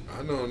that shit.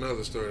 I know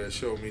another story that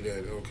showed me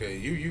that, okay,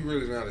 you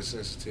really not as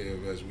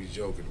sensitive as we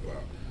joking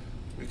about.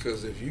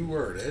 Because if you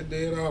were that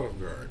dead Olive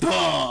Garden.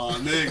 Oh,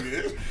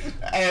 nigga.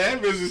 Hey,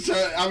 that bitch was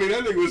trying. I mean,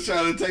 that nigga was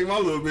trying to take my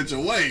little bitch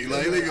away.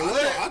 Like, nigga,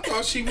 what? I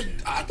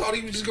thought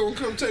he was just gonna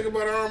come take her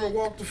by the arm and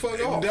walk the fuck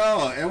off.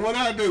 Dog, and what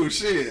I do,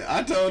 shit,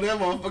 I told that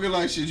motherfucker,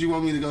 like, shit, you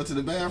want me to go to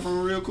the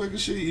bathroom real quick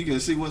and shit? You can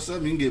see what's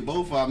up. You can get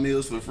both our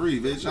meals for free,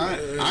 bitch.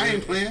 I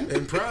ain't playing.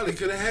 And probably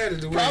could have had it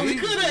the way probably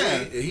could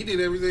have. He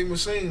did everything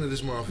was saying to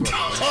this motherfucker.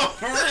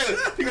 For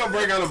real. He gonna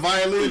break out a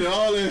violin and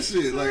all that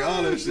shit. Like,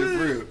 all that shit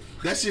for real.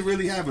 That shit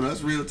really happened.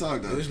 That's real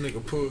talk, though. This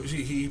nigga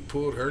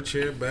pulled her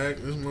chair back.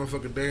 This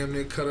motherfucker damn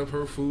near cut up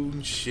her food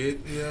and shit.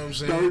 You know what I'm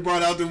saying? No, he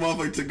brought out the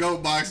motherfucker to-go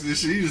boxes and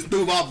shit. He just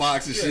threw my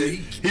box and shit.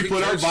 He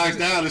put her box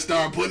down and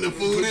started putting the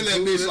food in that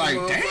bitch. Like,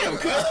 damn,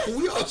 cuz.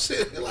 We all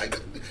sitting there like,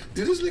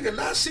 did this nigga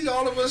not see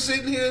all of us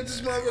sitting here at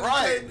this motherfucker?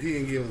 Right. He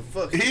didn't give a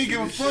fuck. He didn't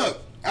give a fuck.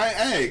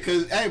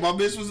 Hey, my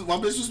bitch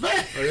was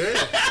back. Oh,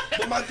 yeah.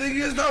 But my thing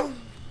is though,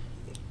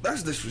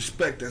 that's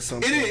disrespect at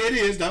some point. It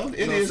is though.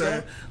 It is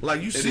though.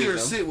 Like you see her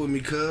sit with me,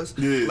 cuz.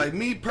 Yeah. Like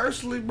me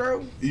personally,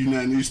 bro. You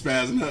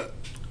spazzing up.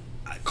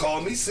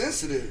 Call me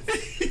sensitive.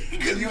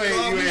 Cause you ain't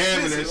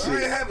having that shit.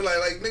 I ain't having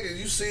like nigga.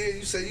 You see it,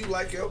 you say you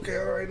like it. Okay,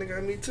 all right,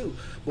 nigga, me too.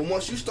 But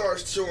once you start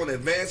showing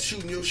advanced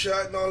shooting your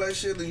shot and all that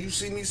shit, and you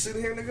see me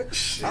sitting here, nigga,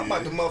 shit. I'm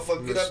about to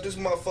motherfucker get up this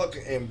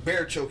motherfucker and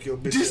bear choke your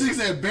bitch. This nigga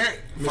said bear.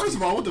 First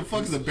of all, what the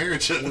fuck is a bear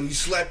choke? When you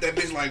slap that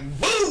bitch like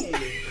boom,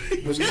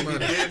 you be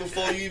dead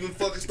before you even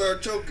fucking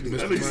start choking it.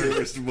 That nigga said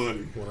Mr.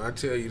 Money. When I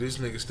tell you this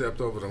nigga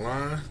stepped over the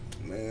line.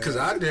 Man. Cause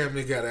I damn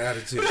near got an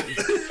attitude.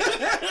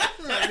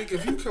 Nigga,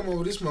 if you come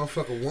over this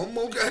motherfucker one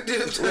more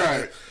goddamn time.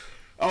 Right.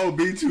 Oh,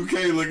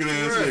 B2K looking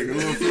ass nigga.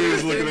 Little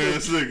Fizz looking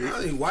ass nigga.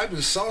 I ain't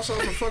wiping sauce off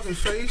the fucking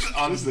face.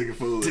 Oh, this nigga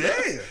fool.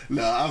 Damn.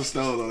 No, I was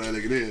stole on that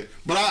nigga there.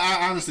 But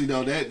I honestly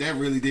though, that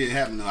really did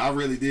happen though. I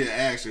really did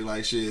ask her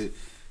like shit,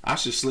 I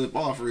should slip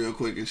off real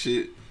quick and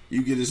shit.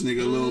 you get this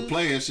nigga a little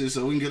play and shit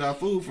so we can get our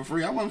food for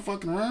free. I wasn't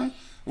fucking around.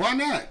 Why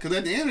not? Because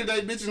at the end of the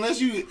day, bitch, unless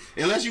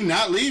you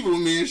not leaving with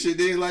me and shit,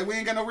 then like we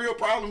ain't got no real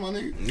problem, my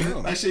nigga.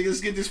 No. Like shit,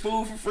 just get this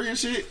food for free and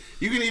shit.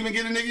 You can even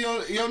get a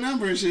nigga your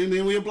number and shit, and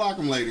then we'll block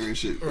him later and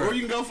shit. Right. Or you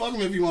can go fuck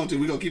him if you want to.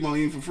 We gonna keep on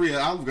eating for free at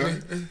Olive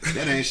Garden.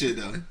 That ain't shit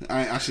though.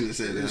 I shouldn't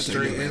have said that.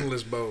 Straight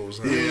endless bowls.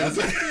 Huh? Yeah,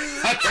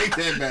 I take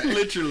that back.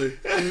 Literally.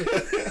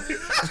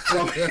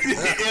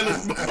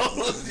 Endless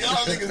bowls.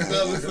 Y'all niggas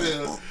dumb as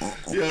hell.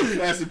 Yo,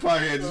 Classic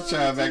Pothead just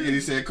chimed back and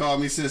he said, "Call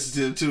me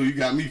sensitive too. You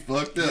got me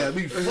fucked up.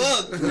 Yeah, me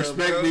fucked.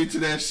 Respect me to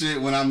that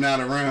shit when I'm not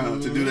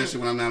around. To do that shit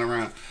when I'm not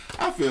around."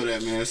 I feel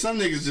that, man. Some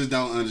niggas just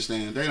don't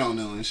understand. They don't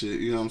know and shit.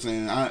 You know what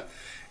I'm saying?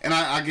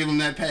 I give him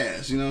that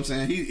pass. You know what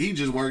I'm saying? He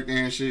just worked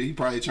there and shit. He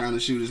probably trying to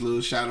shoot his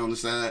little shot on the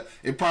side.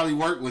 It probably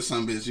worked with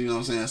some bitch. You know what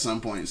I'm saying? At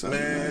some point. So,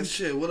 Man,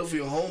 shit. What if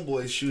your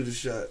homeboy shoot a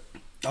shot?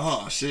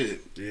 Oh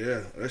shit. Yeah,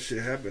 that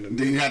shit happened to me.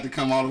 Then you have to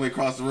come all the way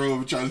across the road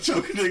and try to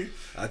choke a nigga.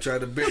 I tried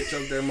to bear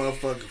choke that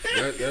motherfucker.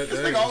 That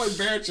Nigga always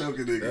bear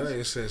choking niggas. That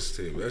ain't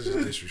sensitive. That's just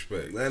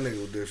disrespect. That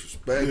nigga was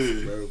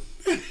disrespectful, bro.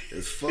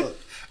 It's fuck.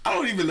 I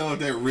don't even know if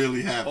that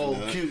really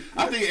happened. Oh, cute.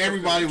 I think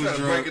everybody was Trying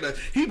to drunk. break it up.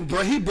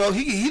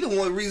 He the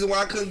one reason why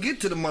I couldn't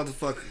get to the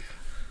motherfucker.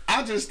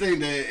 I just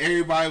think that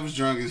everybody was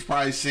drunk and is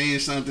probably saying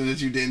something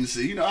that you didn't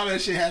see. You know how that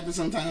shit happens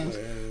sometimes?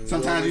 Man,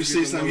 Sometimes you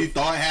see something you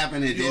thought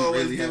happened and it You didn't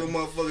always really give a happen.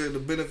 motherfucker the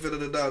benefit of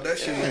the doubt. That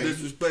shit Yeah. was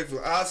disrespectful.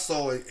 I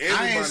saw it. I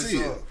Everybody ain't see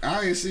saw it. it.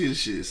 I ain't see the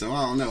shit, so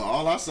I don't know.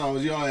 All I saw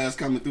was y'all ass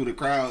coming through the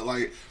crowd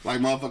like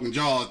motherfucking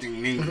Jaws.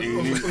 Ding, ding, ding,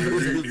 ding, ding,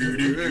 ding,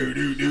 ding,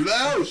 ding, ding.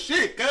 Oh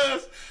shit,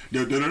 cuz.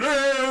 Like,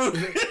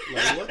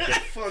 what the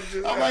fuck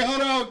just I'm like,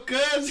 hold on,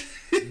 cuz.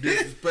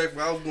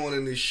 disrespectful. I was going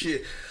in this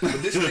shit.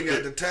 But this nigga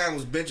at the time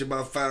was benching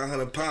about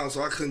 500 pounds,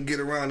 so I couldn't get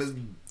around this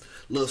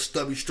little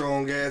stubby,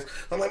 strong ass.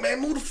 I'm like,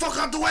 man, move the fuck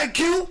out the way,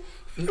 Q.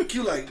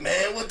 Q like,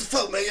 man, what the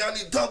fuck, man? Y'all need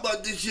to talk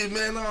about this shit,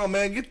 man. No,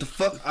 man, get the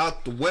fuck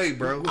out the way,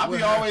 bro. I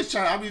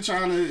be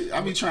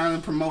trying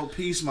to promote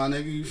peace, my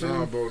nigga. You feel No,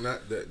 me? bro,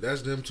 not that.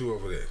 That's them two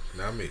over there.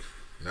 Not me.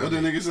 Not What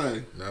me. the nigga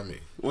say? Not me.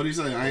 What he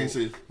say? I ain't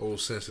see. Old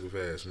sensitive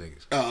ass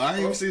niggas. Oh, I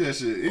ain't even see that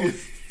shit.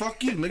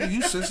 Fuck you, nigga.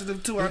 You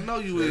sensitive too. I know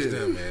you That's is.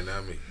 them, man.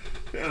 Not me.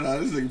 Yeah,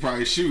 this nigga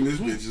probably shooting this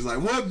bitch. It's like,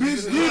 what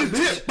bitch did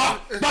it?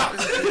 Bop, bop.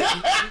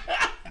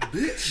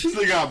 Bitch. This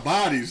nigga got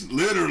bodies,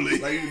 literally.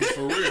 Like,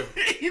 for real.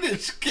 He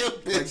didn't kill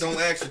bitch. Like,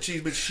 don't ask for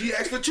cheese, bitch. She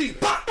asked for cheese.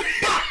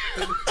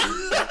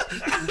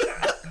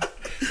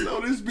 No,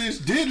 this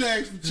bitch did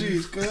ask for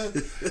cheese,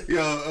 cuz.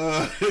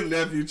 Yo,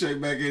 nephew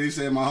checked back in. He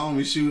said, my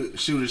homie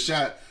shoot a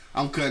shot.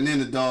 I'm cutting in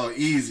the dog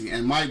easy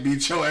and might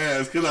beat your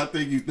ass because I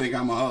think you think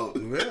I'm a hoe.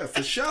 Yeah,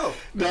 for sure.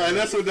 Nah,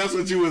 that's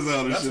what you was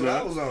on. That's shit, what huh?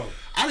 I was on.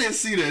 I didn't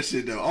see that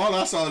shit though. All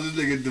I saw was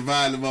this nigga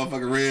divide the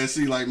motherfucking Red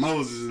Sea like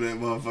Moses and that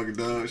motherfucking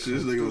dog shit.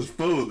 This nigga was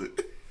fooling.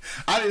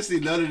 I didn't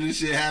see none of this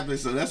shit happen,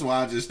 so that's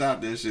why I just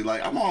stopped that shit.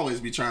 Like, I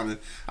be trying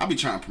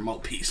to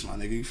promote peace, my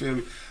nigga. You feel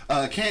me?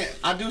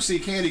 I do see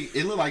Candy.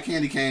 It looked like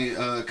Candy Cane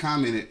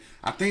commented.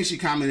 I think she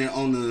commented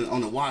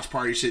on the watch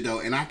party shit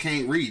though, and I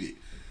can't read it.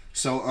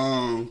 So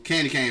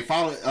Candy Cane,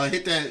 follow,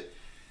 hit that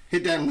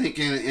link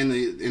in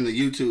the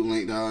YouTube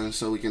link, dog,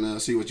 so we can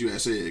see what you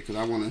had said, because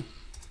I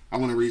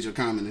wanna read your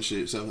comment and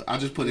shit. So I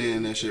just put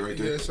in that shit right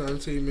there. Yeah, some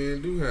team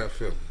men do have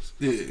feelings.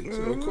 Yeah.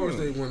 So of course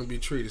they want to be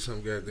treated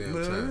some goddamn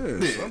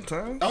time. Yeah, Yeah.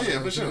 sometimes. Oh yeah, You know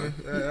for what sure. I'm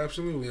saying?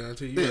 Absolutely,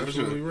 Auntie. You're Yeah, for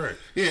absolutely sure. right.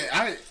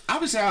 Yeah,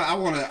 obviously I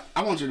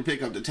want you to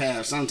pick up the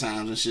tab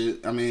sometimes and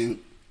shit. I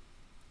mean,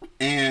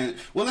 and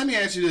well, let me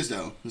ask you this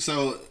though.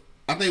 So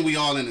I think we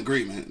all in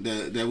agreement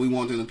that we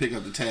want them to pick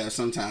up the tab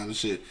sometimes and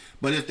shit.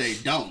 But if they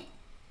don't,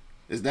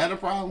 is that a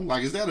problem?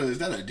 Like, is that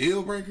a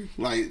deal breaker?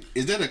 Like,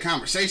 is that a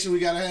conversation we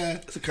gotta have?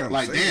 It's a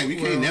conversation. Like, damn,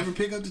 you Well, can't never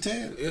pick up the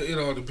tab. It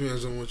all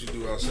depends on what you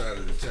do outside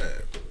of the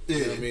tab. You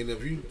know what I mean?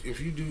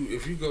 If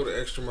you go the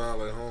extra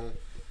mile at home,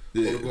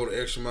 Yeah. or to go the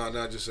extra mile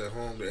not just at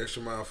home, the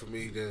extra mile for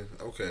me, then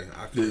okay,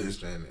 I can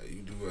understand that.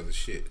 You do other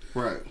shit.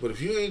 Right. But if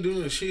you ain't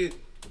doing shit,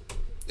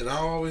 and I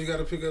always got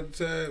to pick up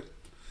the tab,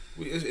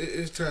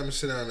 it's time to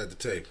sit down at the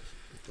table.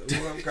 We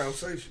have a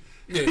conversation.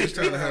 Yeah, it's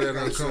time to have that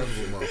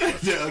uncomfortable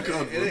motherfucker. Yeah,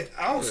 uncomfortable.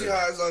 I don't see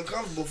how it's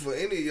uncomfortable for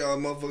any of y'all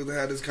motherfuckers to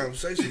have this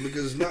conversation,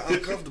 because it's not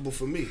uncomfortable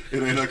for me.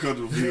 It ain't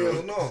uncomfortable for Hell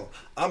you. no.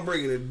 I'm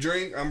bringing a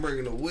drink. I'm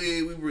bringing a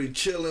weed. We really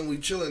chilling. We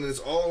chilling. It's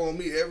all on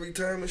me every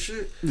time and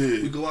shit.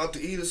 Yeah. We go out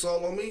to eat. It's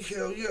all on me.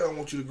 Hell yeah, I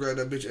want you to grab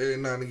that bitch every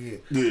now and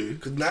again. Yeah.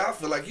 Cause now I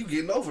feel like you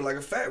getting over like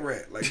a fat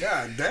rat. Like,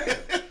 god damn.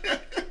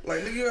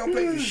 Like, nigga, you don't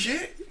pay for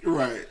shit.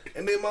 Right.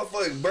 And then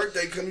motherfucking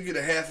birthday come, you get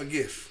a half a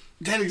gift.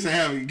 That nigga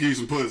say give you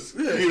some pussy.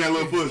 Yeah. Give you that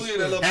little pussy. Give you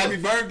that little Happy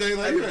pussy. birthday,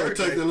 like Happy you gotta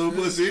birthday. tuck that little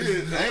pussy in.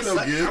 Ain't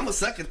no gift. I'm a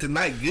sucker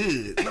tonight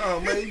good. No,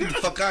 man, you get the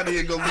fuck out of here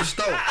and go get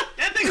stoned.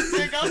 That nigga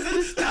said go to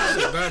the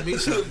store. Buy me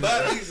something.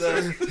 Buy me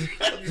something.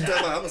 You talking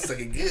about I'm a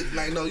sucker good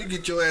tonight. No, you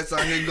get your ass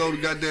out here and go to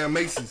goddamn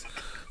Macy's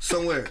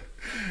somewhere.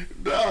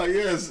 No,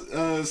 yes,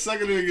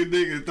 sucking a nigga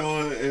dick and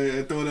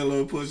throwing that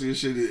little pussy and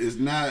shit is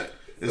not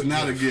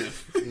a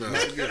gift. No.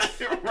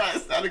 Right,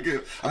 it's not a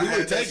gift. I We had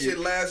would that take shit it.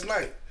 last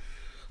night.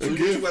 So what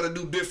you gotta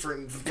do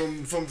different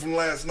from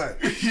last night?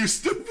 You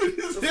stupid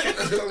as hell.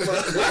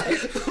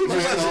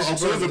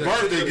 So it's a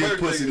birthday gift,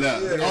 pussy now.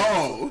 Yeah.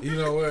 Oh. You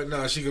know what?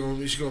 No, she gonna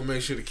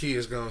make sure the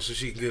kids gone so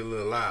she can get a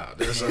little loud.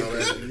 That's all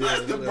that.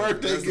 That's the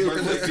birthday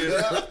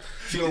gift.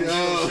 She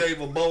gonna shave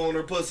a bow on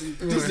her pussy.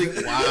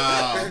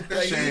 Wow.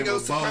 Like, here you go,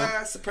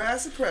 Shave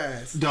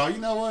surprise. Dog,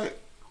 you know what?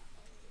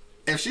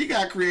 If she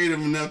got creative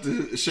enough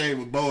to shave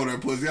a bow on her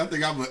pussy, I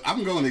think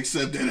I'm going to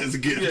accept that as a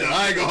gift. Yeah.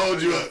 I ain't going to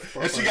hold you up.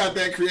 If she got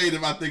that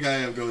creative, I think I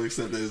am going to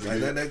accept that as a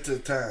gift. That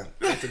took time.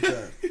 That took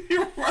time.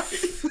 You're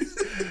right.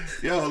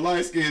 Yo,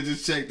 Light Skin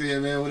just checked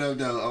in, man. What up,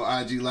 though?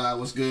 On IG Live,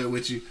 what's good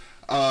with you?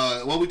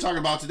 What we talking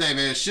about today,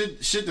 man? Should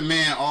the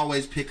man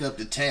always pick up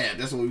the tab?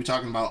 That's what we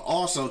talking about.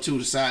 Also, too,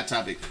 the side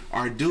topic: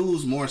 are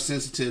dudes more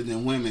sensitive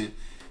than women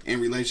in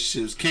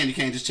relationships? Candy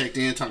Cane just checked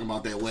in, talking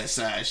about that West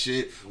Side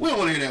shit. We don't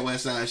want to hear that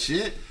West Side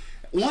shit.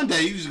 One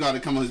day you just got to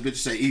come on this bitch and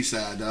say East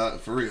Side, dog.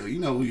 For real, you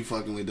know who you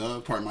fucking with,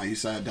 dog.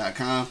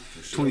 PartMyEastside.com.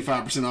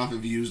 25% off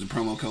if you use the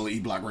promo code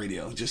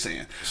eBlockRadio. Just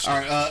saying. All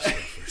right,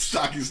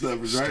 stocking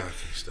stuffers, right?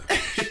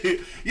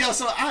 Yo,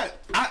 so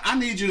I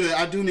need you to.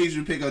 I do need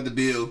you to pick up the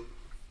bill.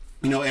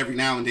 You know, every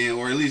now and then,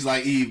 or at least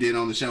like Eve did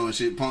on the show and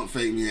shit, pump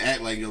fake me and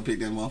act like you'll pick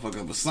that motherfucker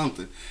up or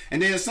something.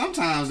 And then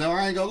sometimes, though,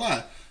 I ain't gonna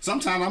lie.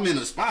 Sometimes I'm in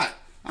a spot.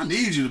 I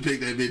need you to pick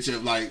that bitch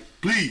up, like,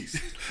 please.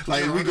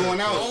 Like, if we going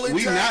out,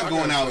 we not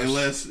going out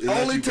unless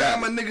Only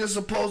time a nigga's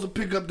supposed to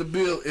pick up the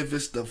bill if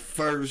it's the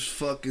first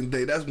fucking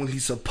day. That's when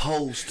he's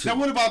supposed to. Now,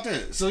 what about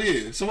that? So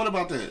what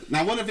about that?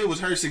 Now, what if it was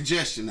her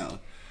suggestion, though?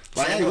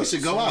 Like, hey, we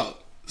should go out.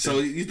 So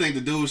you think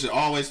the dude should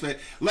always pay?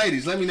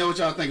 Ladies, let me know what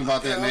y'all think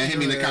about that, man. Hit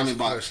me in the comment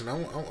box. I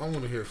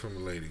want to hear from the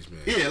ladies,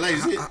 man. Yeah,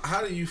 ladies.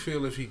 How do you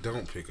feel if he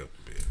don't pick up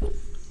the bill?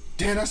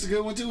 Damn, that's a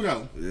good one too,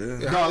 though.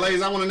 Yeah. No,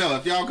 ladies, I want to know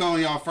if y'all go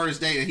on y'all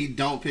first date and he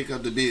don't pick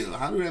up the bill.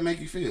 How do that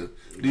make you feel?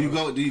 Do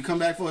you come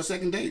back for a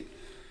second date?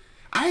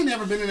 I ain't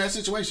never been in that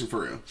situation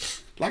for real.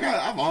 Like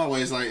I've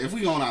always like, if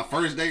we go on our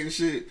first date and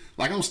shit,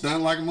 like I'm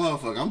stunned like a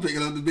motherfucker. I'm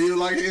picking up the bill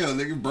like hell.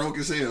 Nigga broke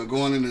as hell,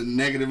 going in the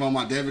negative on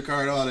my debit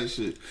card, all that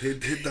shit.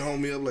 Hit the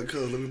homie up like,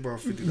 cuz, let me borrow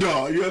 $50.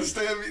 Dog, you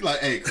understand me? Like,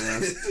 hey,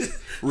 cuz,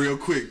 real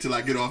quick till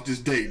I get off this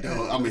date,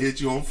 dog. I'm gonna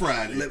hit you on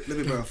Friday. Let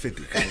me borrow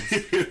 50,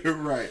 cuz.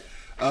 Right.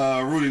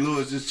 Rudy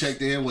Lewis just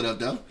checked in. What up,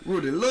 though?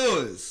 Rudy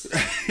Lewis.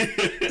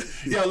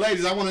 Yo,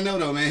 ladies, I want to know,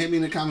 though, man. Hit me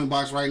in the comment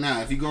box right now.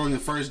 If you go on your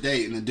first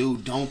date and the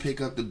dude don't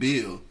pick up the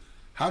bill,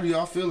 how do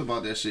y'all feel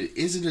about that shit?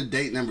 Is it a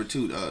date number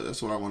 2, though?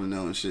 That's what I want to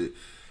know and shit.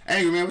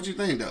 Angry Man, what you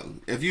think, though?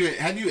 Have you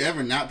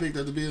ever not picked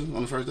up the bill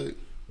on the first date?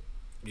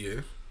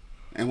 Yeah.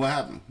 And what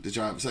happened? Did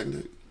y'all have a second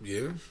date?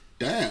 Yeah.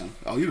 Damn.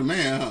 Oh, you the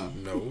man, huh?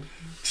 No.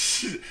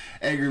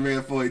 Angry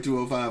Man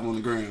 48205 on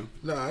the gram.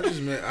 No, I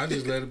just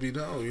let it be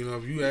known. You know,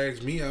 if you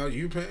ask me out,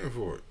 you paying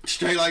for it.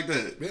 Straight like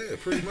that. Yeah,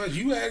 pretty much.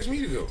 You asked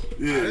me to go.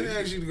 Yeah. I didn't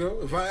ask you to go.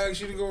 If I ask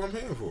you to go, I'm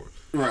paying for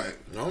it. Right.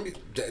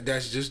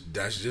 That's just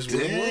what it was.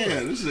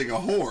 Damn, this is like a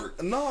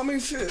whore. No, I mean,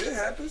 shit, it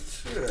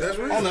happens. Yeah. That's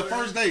real. On the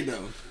first date,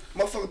 though.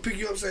 Motherfucker pick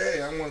you up and say,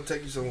 hey, I want to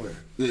take you somewhere.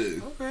 Yeah.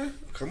 Okay.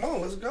 Come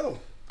on, let's go.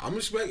 I'm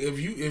expecting if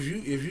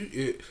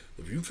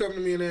you come to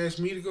me and ask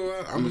me to go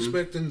out, I'm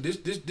expecting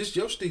this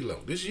your stilo.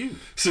 This you.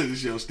 So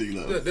this your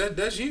stilo.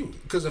 That's you.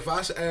 Because if I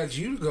ask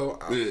you to go,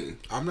 Yeah.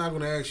 I'm not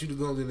going to ask you to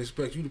go and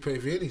expect you to pay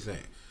for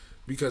anything.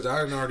 Because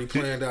I done already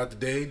planned out the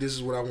day. This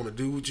is what I want to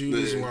do with you.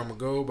 This is where I'm going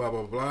to go, blah,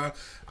 blah, blah.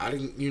 I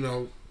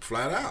didn't,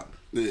 flat out.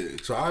 Yeah.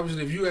 So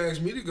obviously if you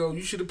asked me to go,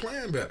 you should have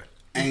planned better.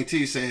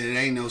 Auntie said it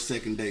ain't no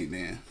second date,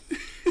 man.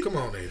 Come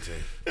on, Auntie.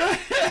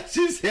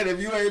 She said if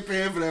you ain't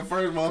paying for that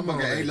first on,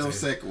 motherfucker, ain't no Auntie.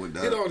 second one,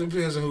 dog. It all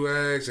depends on who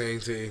asks,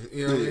 Auntie.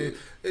 You know what I mean?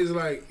 It's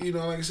like,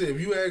 like I said, if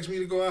you ask me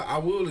to go out, I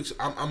will.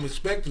 I'm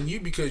expecting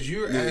you because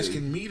you're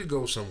asking me to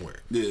go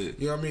somewhere. Yeah.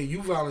 You know what I mean?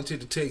 You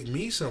volunteered to take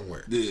me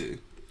somewhere. Yeah.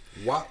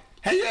 What?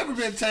 Have you ever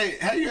been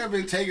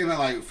taken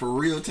like for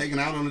real taken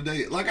out on a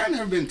date? Like I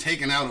never been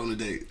taken out on a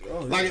date.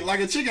 Oh, yeah. Like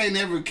a chick ain't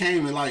never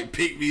came and like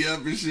picked me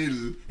up and shit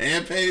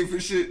and paid for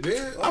shit.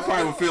 Yeah, I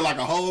probably would feel like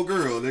a whole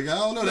girl, nigga. I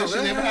don't know. That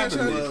shit never happened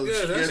to me. Well,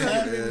 Yeah, that's shit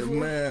happened happened, before.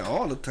 man,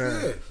 all the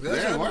time. Yeah,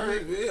 that's Yeah, how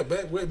word.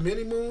 back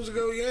many moons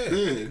ago, Yeah.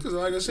 Because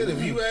like I said,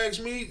 if you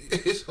ask me,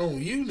 it's on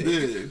you,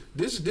 nigga. Yeah.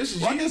 This is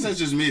Well, I you. guess that's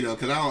just me though,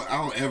 cause I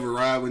don't ever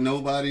ride with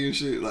nobody and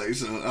shit. Like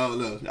so, I don't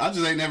know. I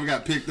just ain't never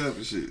got picked up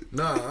and shit.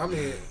 Nah, I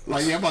mean,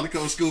 Like yeah, I'm about to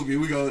go Scoopy.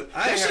 We go.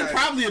 I That shit had-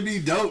 probably would be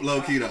dope, low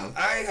key though.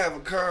 I ain't have a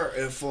car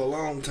for a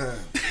long time.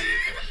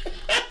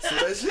 So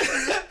that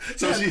shit.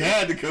 So she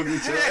had to come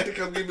get I had to you.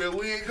 come get me.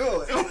 We ain't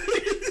going.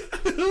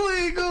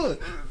 We ain't going.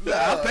 Nah,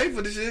 I'll pay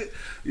for the shit,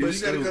 You but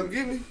you gotta stupid. come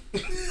get me.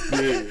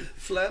 Yeah.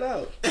 Flat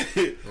out.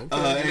 Auntie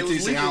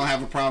was say I legal. don't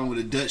have a problem with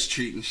a Dutch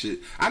treat and shit.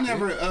 I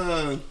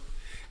never.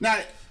 Now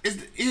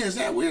is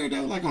that weird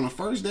though? Like on a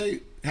first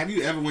date, have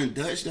you ever went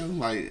Dutch though?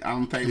 Like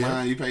I'm pay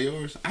mine, you pay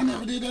yours. I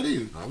never did that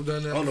either. I've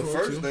done that On the before,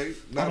 first too. date.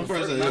 On the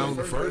first date. Not on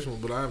the first one,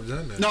 but I've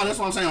done that. No, that's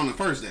what I'm saying on the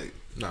first date.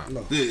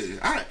 No.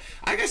 Yeah,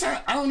 I guess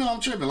I don't know. I'm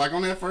tripping. Like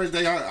on that first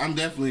day, I'm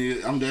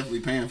definitely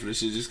paying for this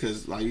shit just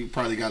because like you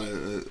probably got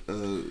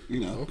something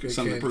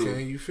to prove.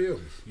 Can you feel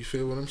me? You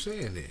feel what I'm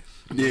saying then?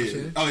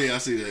 Yeah. Oh yeah, I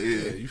see that.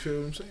 Yeah. You feel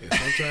what I'm saying?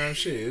 Sometimes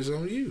shit is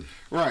on you.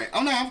 Right.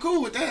 Oh no, I'm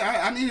cool with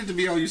that. I needed to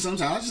be on you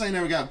sometimes. I just ain't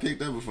never got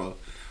picked up before.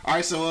 All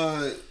right,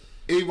 so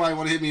anybody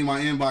want to hit me in my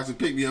inbox and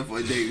pick me up for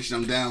a date and shit?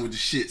 I'm down with the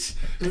shits.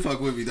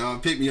 Fuck with me,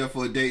 dog. Pick me up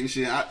for a date and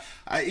shit. I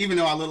even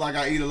though I look like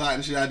I eat a lot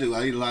and shit, I do.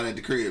 I eat a lot at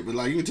the crib. But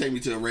like, you can take me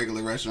to a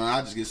regular restaurant.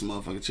 I'll just get some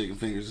motherfucking chicken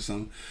fingers or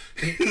something.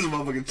 Some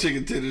motherfucking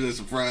chicken tenders and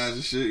some fries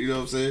and shit. You know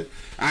what I'm saying?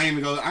 I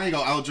ain't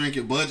go out drink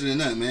your budget and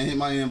nothing, man. Hit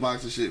my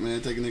inbox and shit,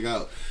 man. Take a nigga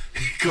out.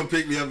 Come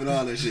pick me up and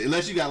all that shit.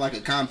 Unless you got like a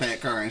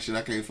compact car and shit,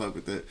 I can't fuck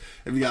with that.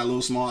 If you got a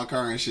little small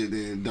car and shit,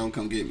 then don't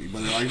come get me.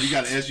 But like if you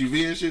got an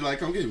SUV and shit, like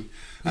come get me.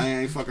 I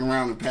ain't fucking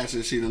around with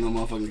patching shit on no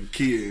motherfucking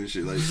Kia and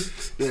shit. Like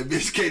that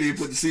bitch can't even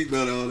put the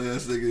seatbelt on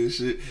ass nigga and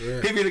shit.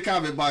 Yeah. Hit me in the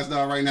comment box,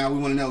 dog, right now. We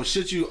want to know,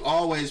 should you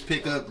always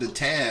pick up the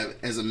tab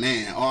as a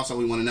man? Also,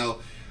 we want to know,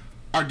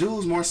 are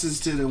dudes more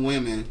sensitive than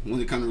women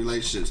when it comes to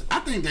relationships? I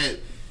think that,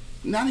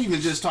 not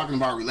even just talking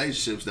about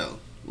relationships though.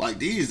 Like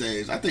these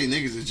days, I think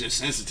niggas is just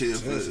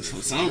sensitive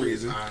for some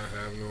reason. I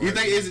have no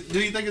idea. Do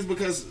you think it's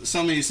because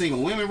so many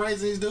single women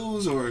raising these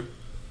dudes, or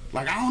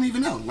like I don't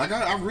even know. Like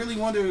I really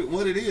wonder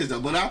what it is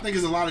though. But I think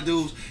it's a lot of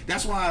dudes.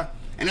 That's why,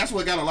 and that's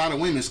what got a lot of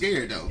women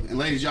scared though. And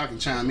ladies, y'all can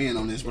chime in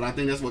on this, but I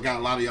think that's what got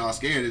a lot of y'all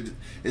scared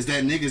is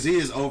that niggas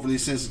is overly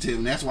sensitive,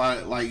 and that's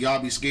why like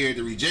y'all be scared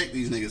to reject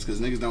these niggas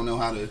because niggas don't know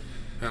how to.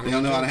 They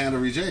don't know how to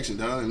handle rejection,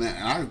 dog. And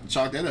I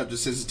chalk that up to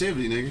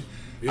sensitivity, nigga.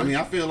 Yeah. I mean,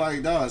 I feel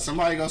like, dog,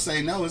 somebody gonna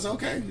say no, it's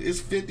okay. It's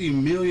 50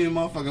 million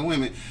motherfucking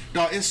women.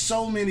 Dog, it's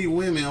so many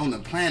women on the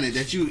planet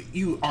that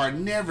you are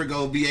never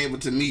gonna be able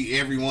to meet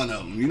every one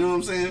of them. You know what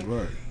I'm saying?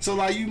 Right. So,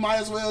 like, you might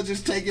as well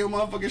just take your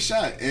motherfucking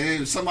shot.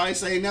 And if somebody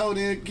say no,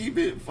 then keep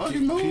it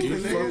fucking moving. Keep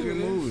it fucking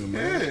moving,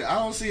 man. Yeah, I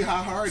don't see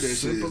how hard that shit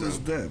is. Simple as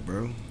that,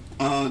 bro.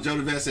 Joe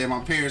DeVette said,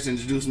 my parents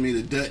introduced me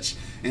to Dutch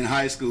in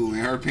high school,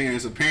 and her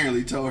parents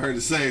apparently told her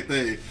the same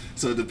thing.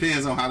 So it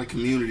depends on how the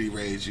community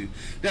raised you.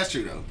 That's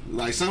true, though.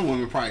 Like, some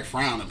women probably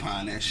frown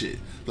upon that shit.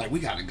 Like,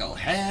 we gotta go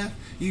half,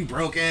 you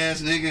broke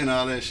ass nigga, and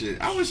all that shit.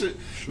 I wish it,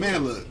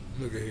 man, look.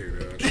 Look at here,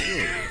 dog.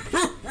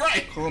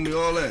 Right. Call me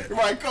all that.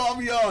 Right, call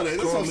me all that.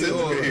 That's what I'm saying.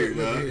 Look at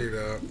here,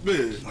 dog.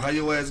 Man. How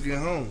your ass get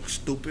home,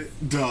 stupid?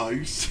 Dog,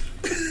 you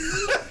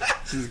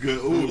this is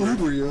good.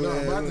 Uber, yo.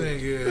 No, my thing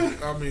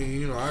is, I mean,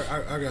 you know,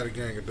 I got a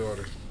gang of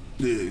daughters.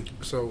 Yeah.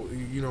 So,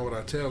 you know, what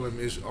I tell them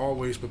is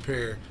always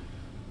prepare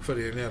for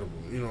the inedible.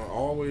 You know,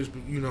 always,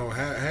 you know,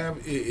 have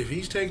if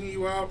he's taking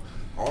you out,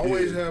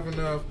 always have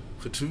enough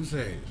for two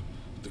things.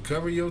 To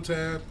cover your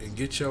tab and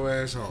get your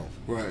ass home.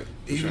 Right.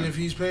 Even if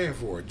he's paying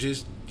for it.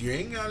 Just, you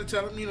ain't got to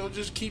tell him, you know,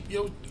 just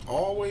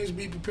always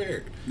be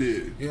prepared. Yeah.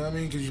 You know what I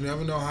mean? Because you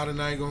never know how the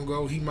night going to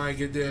go. He might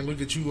get there and look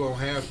at you on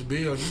half the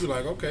bill and you be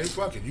like, okay,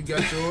 fuck it. You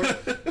got yours,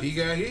 he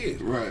got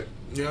his. Right.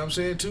 You know what I'm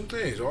saying? Two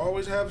things.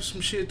 Always have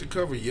some shit to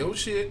cover your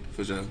shit.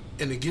 For sure.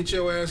 And to get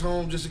your ass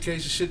home just in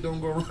case the shit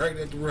don't go right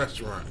at the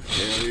restaurant.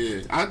 Hell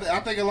yeah. I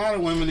think a lot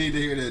of women need to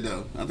hear that,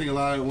 though. I think a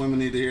lot of women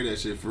need to hear that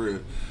shit, for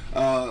real.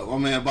 My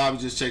man Bobby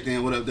just checked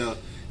in. What up, though?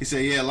 He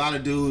said, yeah, a lot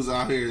of dudes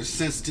out here is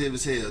sensitive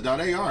as hell. Dog,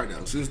 they are,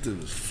 though.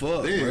 Sensitive as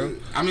fuck, yeah. bro.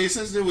 I mean,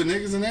 sensitive with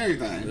niggas and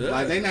everything. Yeah,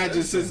 like, they not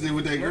just sensitive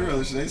with their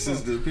girls. They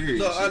sensitive, period.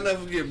 No, I'll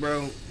never forget,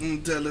 bro.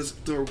 I'm tell this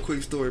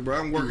quick story, bro.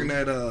 I'm working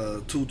at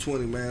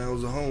 220, man. I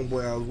was a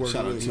homeboy I was working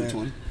Shout with, out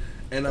 220.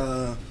 Man.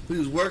 And we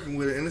was working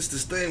with it, and it's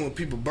this thing when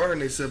people burn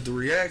themselves, the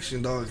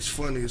reaction, dog, is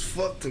funny as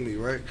fuck to me,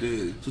 right?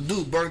 Yeah. So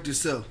dude burnt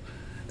himself.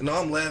 And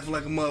I'm laughing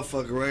like a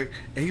motherfucker, right?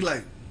 And he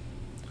like,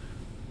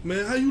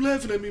 man, how you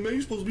laughing at me, man?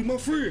 You supposed to be my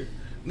friend.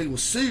 Nigga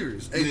was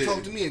serious. Ain't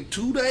talked to me in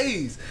 2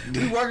 days.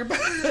 We working back.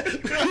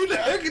 We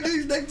working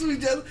these next to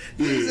each other.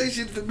 He didn't say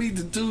shit for me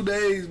to 2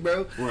 days,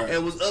 bro. Right.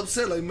 And was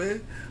upset like,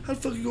 man, how the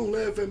fuck you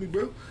gonna laugh at me,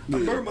 bro?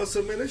 I burned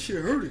myself, man. That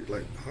shit hurt it.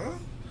 Like, huh?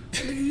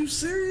 Nigga, you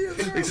serious?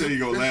 He said he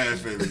gonna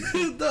laugh at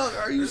me. Dog,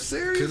 are you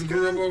serious? Couldn't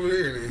grow up over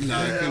here.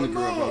 Nah, he couldn't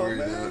grow up over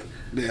here, man. dog.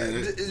 Yeah,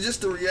 It's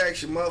just the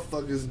reaction,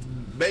 motherfuckers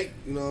bake,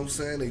 you know what I'm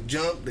saying? They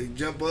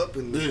jump up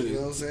and, you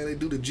know what I'm saying? They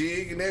do the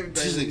jig and everything.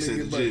 This nigga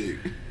said the jig.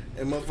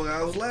 And motherfucker,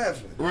 I was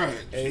laughing. Right.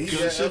 And he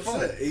got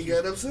upset. He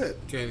got upset.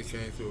 Candy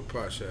came through a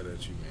pot shot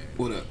at you, man.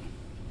 What up?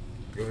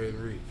 Go ahead and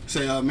read.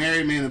 Say,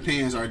 married men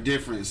opinions are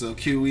different, so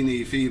Q, we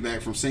need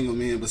feedback from single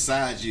men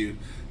besides you,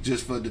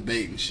 just for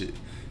debate and shit.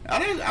 I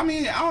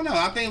don't know.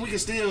 I think we can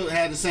still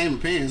have the same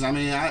opinions. I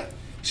mean,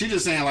 she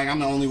just saying like I'm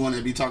the only one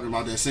that be talking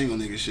about that single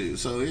nigga shit.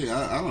 So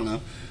yeah, I don't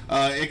know.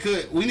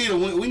 We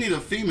need a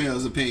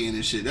female's opinion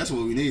and shit. That's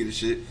what we need and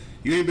shit.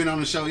 You ain't been on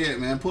the show yet,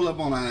 man. Pull up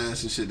on our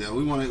ass and shit, though.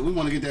 We want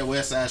to get that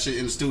West Side shit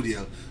in the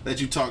studio. Let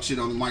you talk shit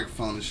on the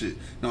microphone and shit. You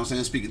know what I'm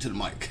saying? Speaking to the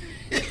mic.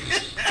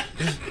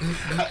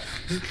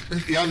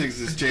 Y'all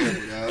niggas is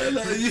terrible, dog.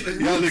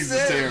 Y'all niggas is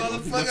terrible.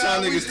 But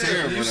y'all niggas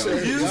terrible, though.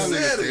 Y'all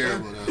niggas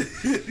terrible,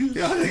 though.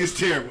 Y'all niggas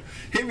terrible.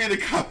 Hit me in the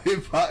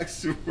comment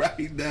box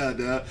right now,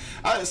 dog.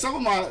 Some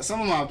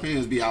of my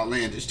opinions be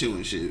outlandish too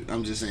and shit.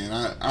 I'm just saying.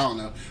 I don't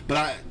know.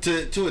 But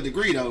to a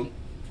degree though.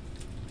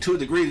 to a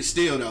degree,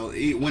 still though,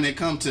 when it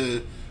come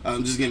to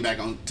just getting back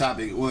on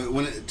topic,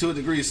 to a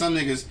degree, some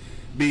niggas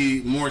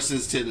be more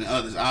sensitive than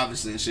others,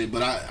 obviously and shit.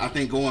 But I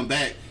think going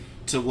back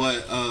to what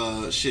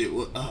who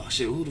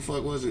the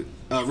fuck was it?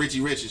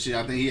 Richie Rich and shit.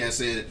 I think he had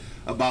said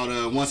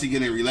about once he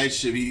get in a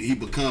relationship, he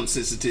becomes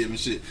sensitive and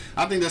shit.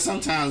 I think that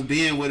sometimes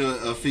being with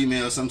a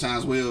female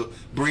sometimes will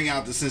bring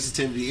out the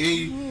sensitivity in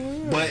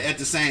you, but at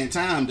the same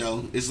time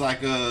though, it's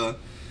like at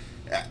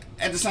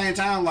the same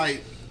time,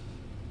 like,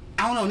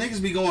 I don't know,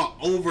 niggas be going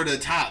over the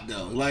top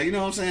though. Like, you know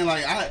what I'm saying?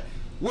 Like,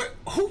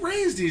 who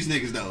raised these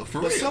niggas though?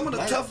 For but real. some of the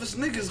toughest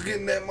niggas get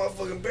in that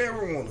motherfucking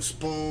bedroom on a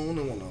spoon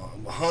and want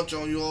to hunch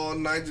on you all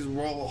night, just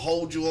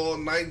hold you all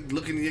night,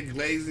 looking in your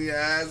glaze in your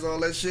eyes, all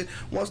that shit.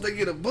 Once they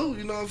get a boo,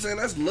 you know what I'm saying?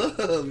 That's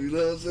love, you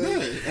know what I'm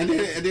saying?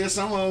 Yeah, and then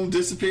some of them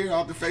disappear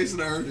off the face of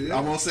the earth. Yeah. I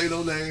won't say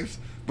no names,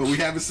 but we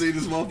haven't seen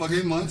this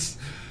motherfucker in months.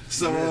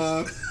 So,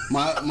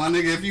 my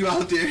nigga, if you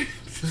out there,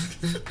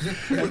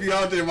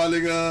 my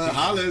nigga,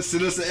 holla,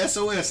 send us an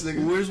SOS,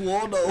 nigga. Where's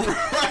Waldo?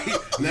 Right.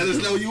 Let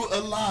us know you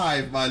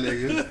alive, my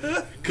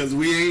nigga. Cause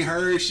we ain't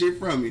heard shit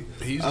from you.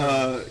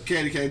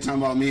 Candy K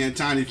talking about me and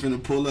Tiny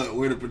finna pull up.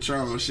 Where the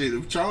Patron? Shit,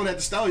 the Patron at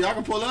the store. Y'all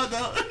can pull up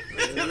though.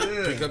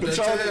 Yeah. Pick up Patron,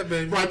 that tab,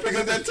 baby. Right, pick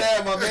up that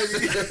tab, my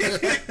baby.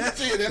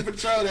 Shit, that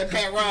Patron, that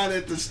Pat Ryan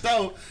at the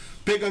store.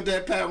 Pick up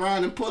that Pat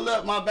Ryan and pull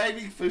up, my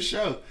baby, for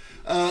sure.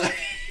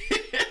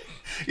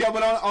 Yeah,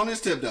 but on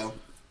this tip though.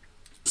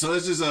 So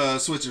let's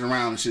just switch it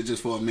around and shit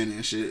just for a minute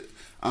and shit.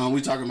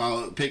 We talking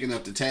about picking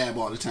up the tab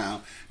all the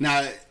time.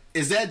 Now,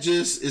 is that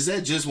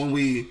just when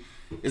we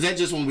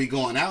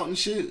going out and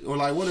shit, or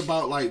like what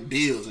about like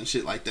bills and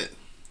shit like that?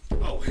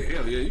 Oh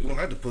hell yeah, you gonna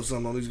have to put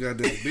something on these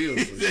goddamn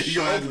bills. You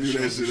gonna have to do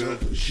that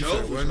shit.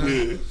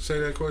 Sure. Say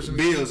that question.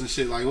 Bills and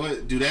shit, like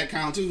what? Do that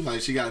count too?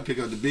 Like she got to pick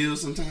up the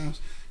bills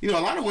sometimes. You know,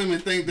 a lot of women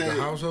think that the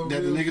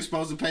nigga's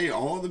supposed to pay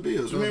all the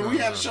bills. We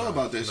had a show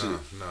about that shit.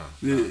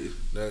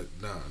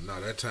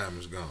 That time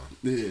is gone.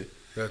 Yeah.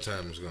 That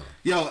time is gone.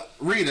 Yo,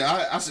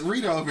 Rita, I see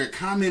Rita over here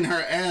commenting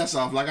her ass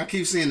off. Like, I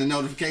keep seeing the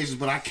notifications,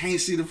 but I can't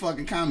see the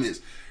fucking comments.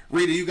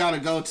 Rita, you gotta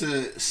go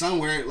to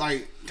somewhere.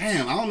 Like,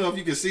 damn, I don't know if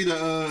you can see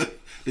the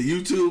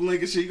YouTube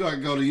link and shit. You gotta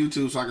go to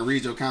YouTube so I can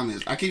read your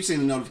comments. I keep seeing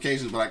the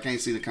notifications, but I can't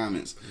see the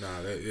comments.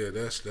 Nah,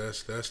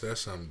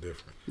 that's something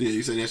different. Yeah,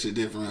 you say that shit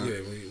different, huh? Yeah,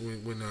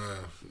 when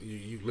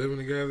you living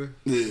together.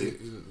 Yeah.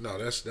 No,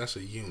 that's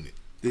a unit.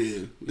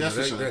 Yeah, that's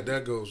for sure.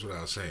 That goes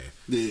without saying.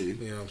 Yeah, you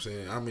know what I'm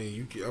saying.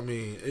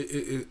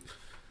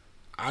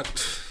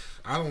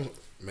 I don't.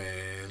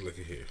 Man, look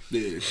at here.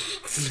 Yeah,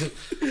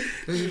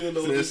 you don't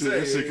know what to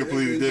say. That shit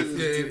completely different.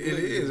 Yeah, it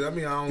is. I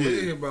mean, I don't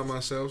live here by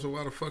myself, so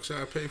why the fuck should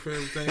I pay for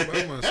everything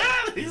by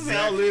myself? He said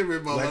I don't live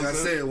here by myself. Like I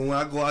said, when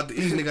I go out to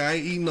eat, nigga, I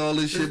ain't eating all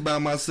this shit by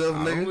myself,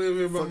 nigga. I don't live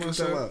here by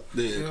myself.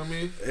 Yeah. You know what I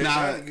mean?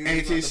 Now,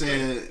 AT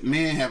said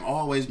men have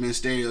always been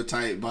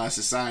stereotyped by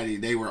society.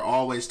 They were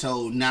always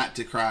told not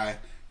to cry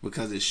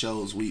because it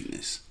shows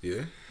weakness.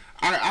 Yeah.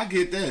 I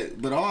get that,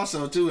 but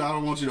also too, I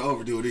don't want you to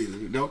overdo it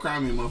either. Don't cry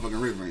me a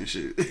motherfucking river and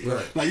shit.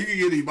 Right. Like you can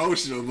get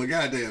emotional, but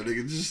goddamn,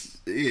 nigga,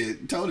 just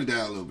tone it down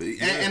a little bit.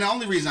 Yeah. And the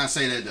only reason I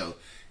say that though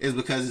is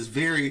because it's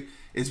very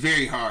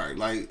hard.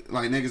 Like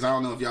niggas, I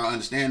don't know if y'all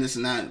understand this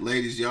or not.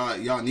 Ladies,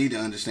 y'all need to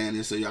understand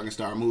this so y'all can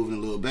start moving a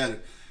little better.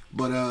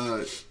 But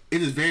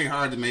it is very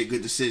hard to make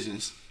good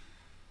decisions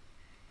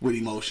with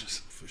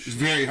emotions. Sure. It's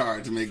very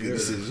hard to make good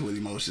decisions with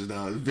emotions,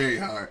 dog. It's very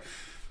hard.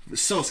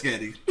 So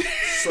scary.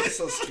 So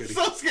scary.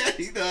 So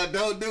scary.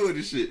 Don't do it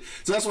and shit.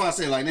 So that's why I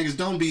say, like, niggas,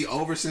 don't be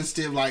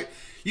oversensitive. Like,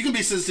 you can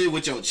be sensitive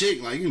with your chick.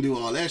 Like, you can do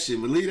all that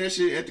shit, but leave that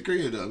shit at the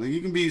crib, though. Like,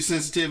 you can be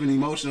sensitive and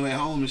emotional at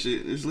home and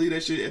shit. Just leave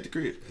that shit at the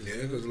crib.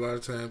 Yeah, because a lot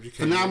of times you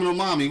can't. Phenomenal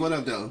mommy, what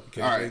up, though?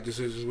 Can't make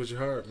decisions with your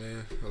heart,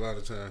 man. A lot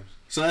of times.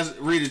 So that's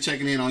Rita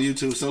checking in on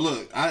YouTube. So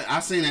look, I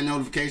seen that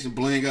notification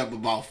blink up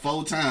about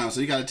 4 times.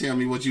 So you got to tell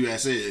me what you had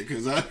said,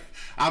 because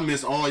I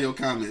missed all your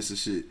comments and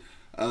shit.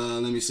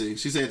 Let me see.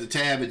 She said the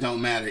tab, it don't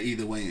matter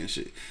either way and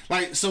shit.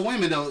 Like, so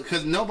women though,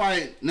 because none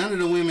of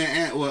the women,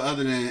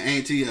 other than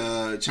Auntie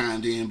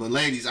chimed in, but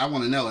ladies, I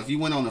want to know if you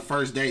went on the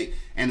first date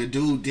and the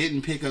dude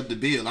didn't pick up the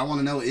bill. I want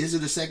to know, is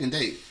it a second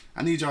date?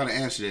 I need y'all to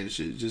answer that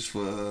shit just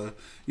for,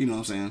 you know what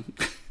I'm saying,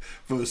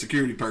 for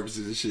security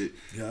purposes and shit.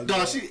 Yeah,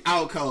 dog, she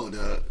out cold,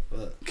 dog.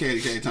 Katie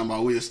K talking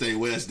about we'll stay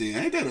west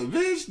then. Ain't that a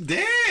bitch?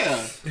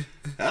 Damn.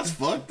 That's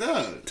fucked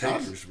up.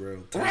 Takers,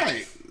 bro.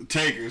 Right.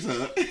 Takers,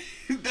 huh?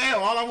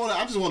 Damn,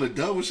 I just want a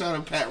double shot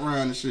of Pat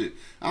Ryan and shit.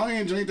 I don't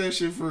even drink that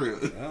shit for real.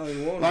 I don't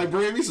even want like,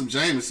 bring me some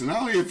Jameson. I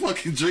don't even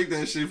fucking drink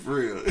that shit for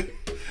real.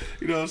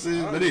 You know what I'm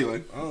saying? But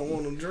anyway. I don't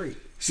want to drink.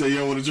 So you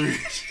don't want to drink?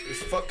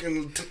 It's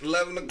fucking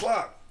 11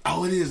 o'clock.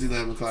 Oh, it is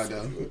 11 o'clock,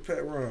 though.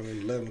 Pat Ryan at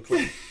 11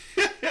 o'clock.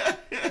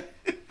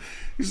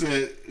 He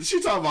said,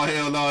 she talking about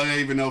hell no, it ain't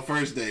even no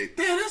first date.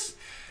 Damn,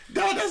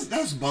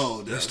 that's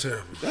bold. Though. That's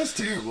terrible. That's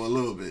terrible a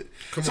little bit.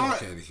 Come on,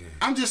 Candy Cane.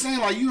 I'm just saying,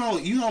 like, you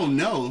don't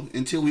know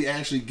until we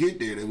actually get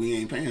there that we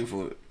ain't paying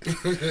for it.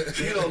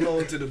 You don't know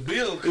until the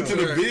bill comes.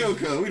 Until the bill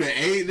comes. We done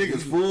 8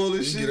 niggas full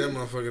and shit. Get that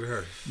motherfucker to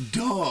her.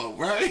 Dog,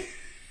 right?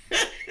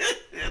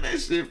 That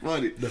shit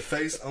funny. The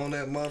face on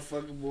that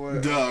motherfucker, boy.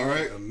 Duh,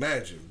 right?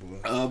 Imagine,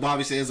 boy.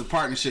 Bobby says, a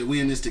partnership. We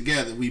in this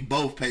together. We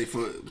both paying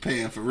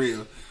for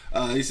real.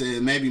 He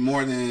said maybe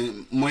more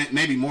than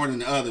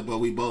the other, but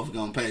we both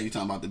gonna pay. You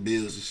talking about the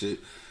bills and shit.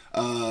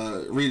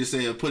 Rita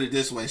said, put it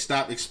this way: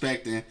 stop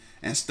expecting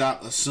and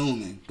stop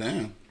assuming.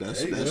 Damn,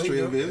 that's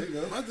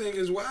true. My thing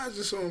is, why is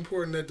it so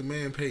important that the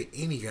man pay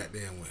any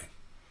goddamn way?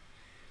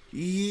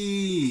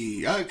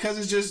 Yeah, cause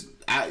it's just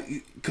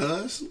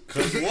cause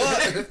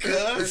what?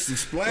 Cause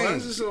explain. Why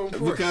is it so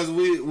important? Because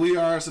we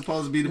are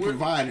supposed to be the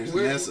providers,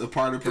 and that's a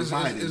part of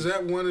providing. Is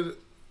that one of the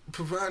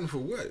providing for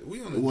what?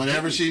 We on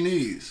whatever she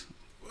needs.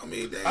 I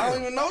mean, damn. I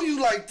don't even know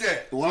you like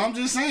that. Well, I'm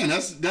just saying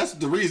that's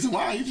the reason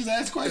why you just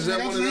ask questions.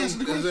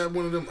 Is that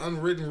one of them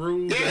unwritten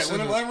rules? Yeah,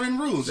 one of them unwritten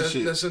rules.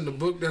 That's in the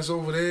book that's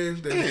over there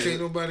that can't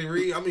nobody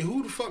read. I mean,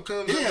 who the fuck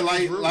comes? Yeah,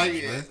 like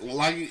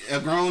a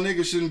grown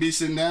nigga shouldn't be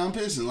sitting down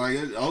pissing. Like,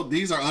 oh,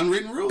 these are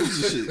unwritten rules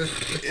and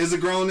shit. Is a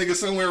grown nigga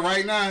somewhere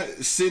right now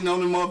sitting on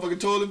the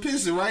motherfucking toilet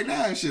pissing right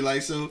now and shit.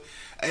 Like, so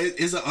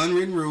it's an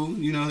unwritten rule.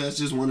 You know, that's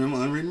just one of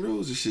them unwritten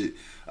rules and shit.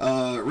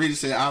 Rita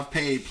said, I've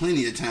paid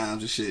plenty of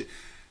times and shit.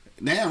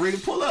 Damn, Rita,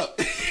 pull up.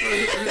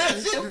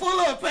 Shit, pull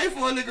up. Pay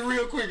for a nigga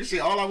real quick and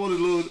shit. All I want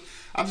is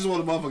I just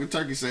want a motherfucking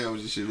turkey sandwich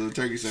and shit. Little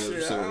turkey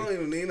sandwich. Shit, I don't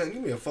even need nothing.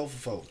 Give me a 4 for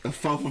 4. A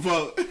 4 for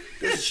 4.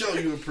 Just to show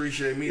you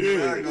appreciate me.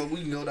 Yeah. We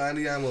can go to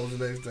Andiamo's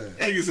the next time.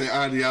 And you say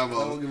Andiamo.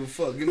 I don't give a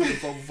fuck. Give me a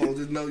 4 for 4.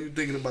 Just know you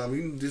thinking about me.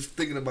 You just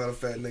thinking about a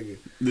fat nigga.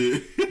 Yeah.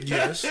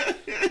 Yes.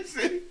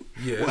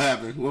 Yes. What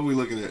happened? What are we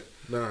looking at?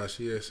 Nah,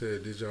 she had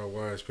said, did y'all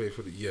wives pay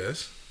for the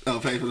yes? Oh,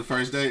 pay for the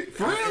first date?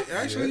 For real?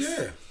 Actually,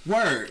 yeah.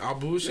 Word. I'll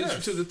bullshit you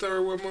to the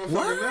third word,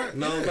 motherfucker.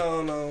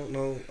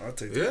 No. I'll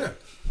take that. Yeah.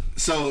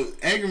 So,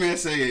 Angry Man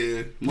said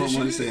yeah. More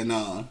money said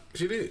nah.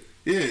 She did.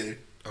 Yeah.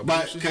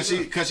 But cause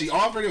she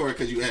offered it or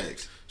cause you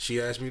asked?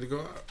 She asked me to go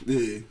out.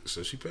 Yeah.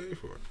 So she paid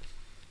for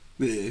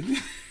it.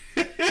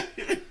 Yeah.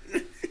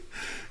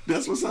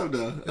 That's what's up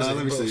though.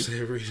 Let me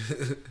see.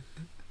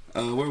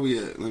 Where we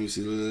at? Let me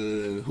see.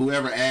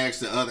 Whoever asks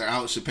the other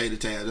out should pay the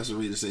tab. That's what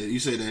Rita said. You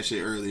said that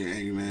shit earlier,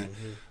 Angry Man.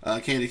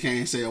 Candy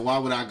Cane said, why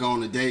would I go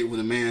on a date with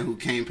a man who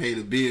can't pay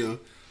the bill?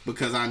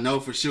 Because I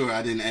know for sure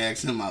I didn't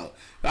ask him out.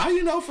 How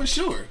you know for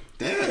sure?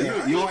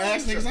 Damn, you don't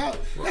ask niggas out?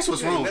 That's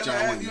what's wrong with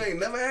y'all. You ain't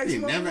never asked You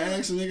never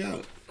asked a nigga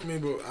out. I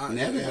mean,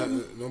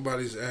 but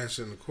nobody's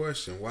answering the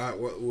question. Why?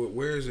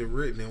 Where is it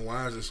written, and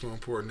why is it so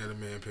important that a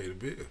man pay the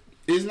bill?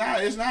 It's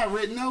not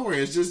written nowhere.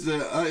 It's just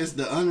it's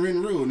the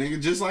unwritten rule,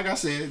 nigga. Just like I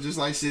said, just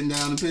like sitting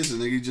down and pissing,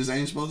 nigga. You just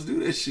ain't supposed to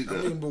do that shit. Though.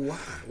 I mean, but why?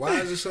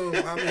 Why is it so?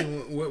 I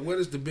mean, what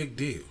is the big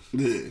deal?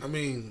 Yeah. I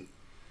mean,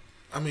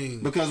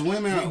 because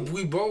women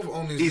we both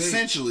on this.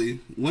 Essentially,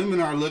 women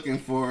are looking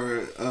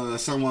for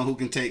someone who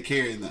can take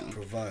care of them,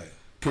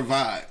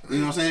 provide. You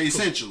know what I'm saying?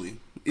 Essentially.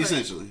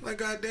 Like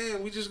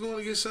goddamn, we just going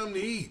to get something to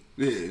eat.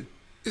 Yeah.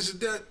 Is it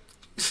that?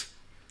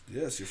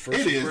 Yes, your first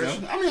it is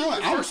impression. though. I mean,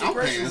 I'm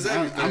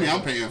paying.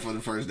 I'm paying for the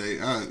first date.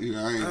 I ain't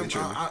even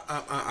tripping.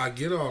 I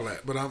get all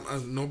that, but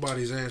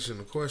nobody's answering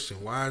the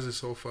question. Why is it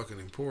so fucking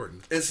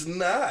important? It's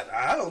not.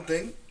 I don't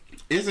think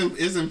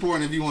it's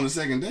important if you want a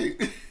second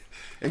date.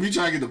 If you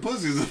try to get the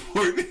pussy, it's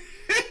important.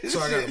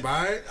 So I gotta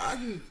buy it.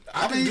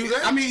 I can do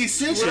that. I mean,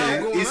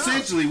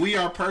 essentially, we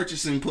are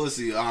purchasing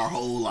pussy our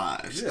whole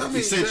lives. Yeah, I mean,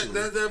 essentially,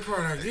 that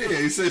part I get. Yeah,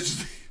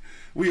 essentially,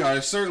 we are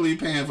certainly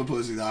paying for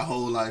pussy our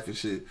whole life and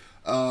shit.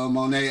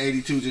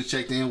 Monet82 just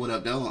checked in. What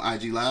up, though? On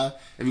IG Live.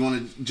 If you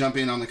want to jump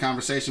in on the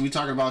conversation, we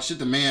talking about shit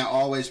the man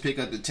always pick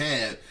up the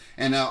tab.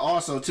 And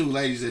also, too,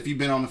 ladies, if you've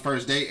been on the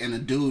first date and the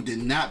dude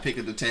did not pick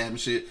up the tab and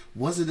shit,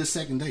 was it a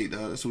second date,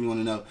 though? That's what we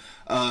want to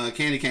know.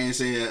 Candy Cane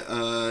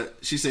said,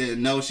 she said,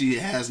 no, she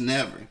has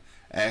never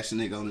asked a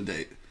nigga on a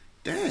date.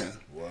 Damn.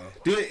 Wow.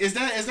 Dude, is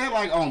that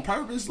like on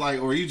purpose?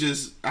 Like, or you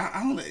just,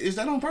 I don't know, is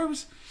that on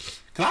purpose?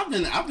 Cause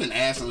I've been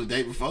asked on a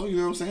date before, you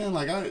know what I'm saying?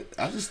 Like,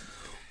 I just,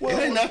 it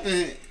ain't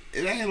nothing.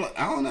 It ain't like,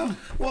 I don't know.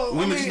 Well,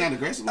 women's not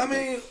aggressive. I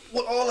mean,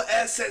 with all the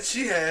assets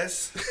she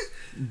has,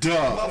 duh.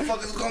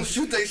 Motherfuckers gonna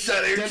shoot they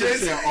shot every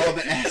chance. All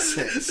the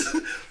assets.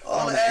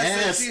 all the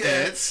assets she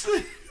has.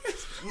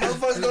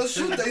 Motherfuckers gonna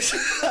shoot they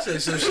shot.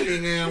 So she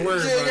ain't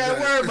gotta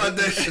worry about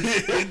that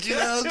shit. You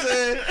know what I'm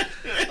saying?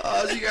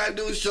 All she gotta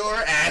do is show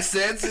her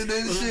assets and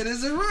then shit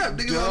is a wrap.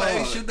 Niggas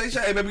gonna shoot they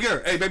shot. Hey baby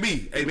girl. Hey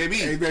baby. Hey baby.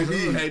 Hey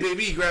baby. Hey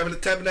baby.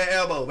 Tapping that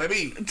elbow,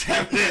 baby.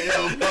 Tapping that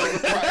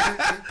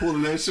elbow.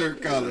 Pulling that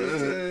shirt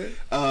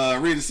collar.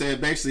 Rita said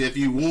basically if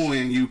you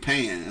wooing, you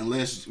paying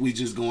unless we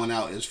just going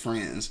out as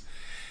friends.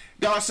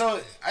 No,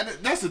 so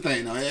that's the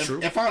thing though.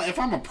 If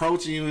I'm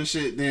approaching you and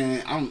shit,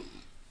 then I'm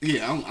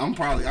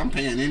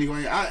paying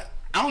anyway. I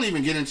don't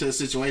even get into a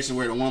situation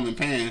where the woman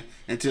paying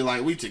until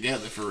like we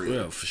together for real.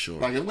 Yeah, for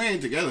sure. Like if we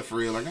ain't together for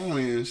real, like I don't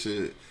even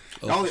shit.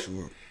 For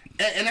sure.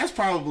 And that's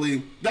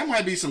probably that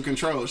might be some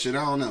control shit.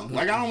 I don't know.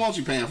 Like I don't want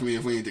you paying for me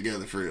if we ain't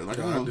together for real. Like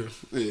I do.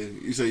 Yeah,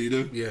 you say you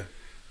do. Yeah.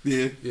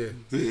 Yeah.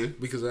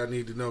 Because I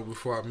need to know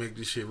before I make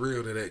this shit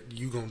real that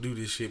you gonna do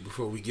this shit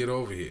before we get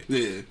over here.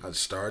 Yeah. I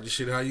start the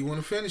shit how you want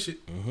to finish it.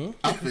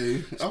 I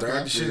feel.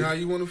 Start the shit how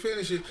you want to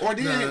finish it. Or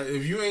then,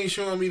 if you ain't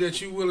showing me that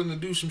you willing to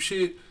do some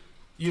shit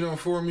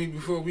for me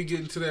before we get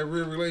into that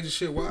real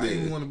relationship, why I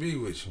even want to be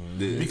with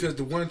you? Because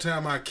the one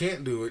time I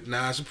can't do it,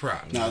 now it's a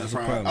problem. No, it's a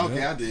problem.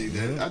 Okay, I dig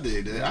that. I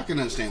dig that. I can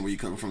understand where you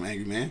coming from,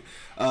 Angry Man.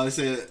 It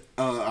said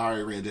I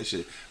already read that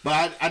shit,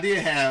 but I did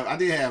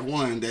have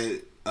one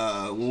that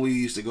when we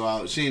used to go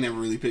out, she ain't never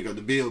really pick up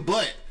the bill,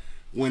 but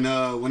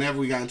whenever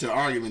we got into an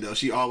argument though,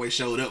 she always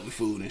showed up with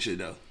food and shit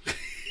though.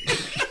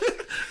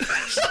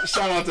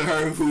 Shout out to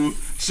her who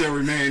shall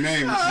remain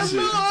nameless and shit.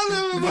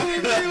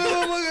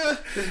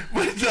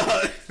 But yo,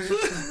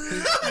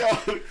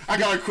 I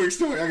got a quick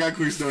story. Four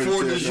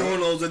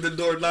DiGiorno's at the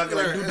door knocking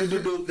like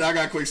do. I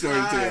got a quick story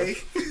to tell.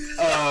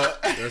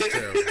 That's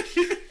terrible.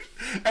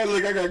 Hey,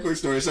 look, I got a quick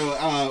story.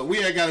 So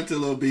we had got into a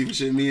little beef and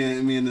shit. Me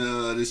and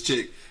this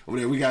chick over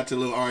there, we got to a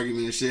little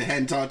argument and shit.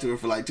 Hadn't talked to her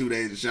for like 2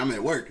 days and shit. I'm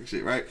at work and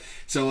shit, right?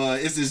 So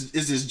it's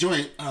this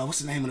joint. What's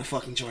the name of the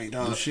fucking joint,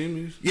 dog? The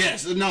Shimmy's?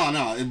 Yes, no,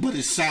 but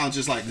it sounds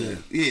just like the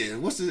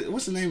What's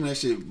the name of that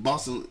shit?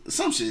 Boston,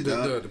 some shit,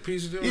 dog. The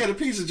pizza joint. Yeah, the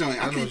pizza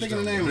joint. I can't think of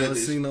the name of that.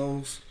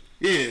 Bellacino's.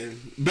 Yeah,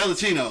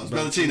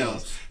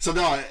 Bellacino's. So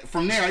dog,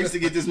 from there I used to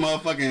get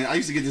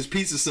this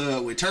pizza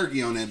sub with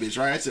turkey on that bitch,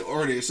 right? I used to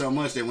order it so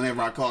much that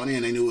whenever I called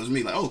in, they knew it was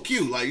me. Like, oh,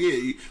 cute, like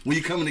when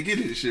you coming to get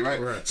it and shit,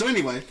 right? So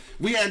anyway,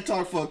 we hadn't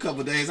talked for a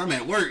couple of days. I'm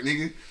at work,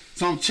 nigga.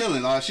 So I'm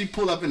chilling. Like, she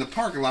pull up in the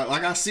parking lot.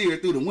 Like, I see her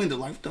through the window.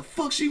 Like, what the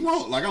fuck she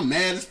want? Like, I'm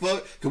mad as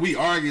fuck because we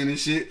arguing and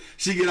shit.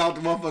 She get out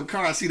the motherfucking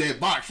car. I see that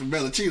box from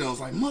Bellacino's.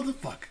 Like,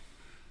 motherfucker.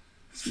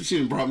 She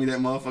done brought me that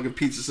motherfucking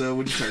pizza sub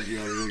with the turkey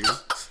on it, nigga.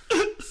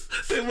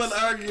 They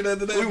wasn't arguing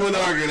after that. We wasn't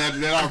arguing after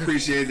that. I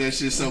appreciate that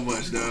shit so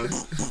much, dog.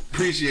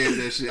 Appreciate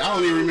that shit. I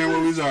don't even remember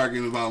what we was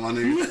arguing about, my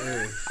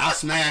nigga. I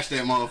smashed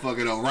that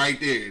motherfucker, though, right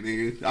there,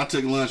 nigga. I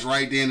took lunch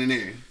right then and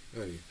there.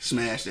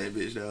 Smashed that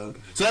bitch, dog.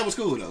 So that was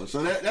cool, though.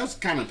 So that was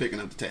kind of picking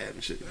up the tab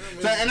and shit.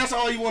 So, and that's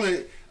all you want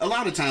to, a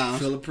lot of times.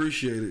 Feel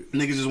appreciated.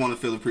 Niggas just want to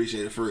feel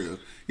appreciated for real.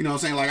 You know what I'm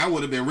saying? Like, I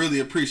would have been really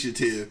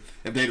appreciative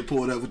if they'd have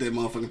pulled up with that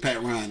motherfucking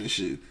Pat Ryan and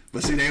shit.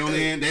 But see, they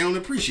don't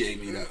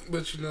appreciate me, though.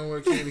 But you know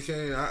what, Candy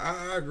Cane?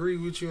 I agree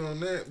with you on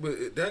that,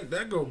 but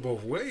that go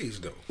both ways,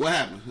 though. What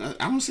happened?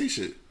 I don't see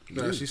shit.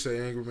 Nah, she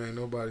say, Angry Man,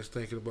 nobody's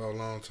thinking about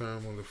long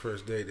term on the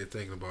first date. They're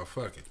thinking about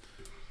fucking.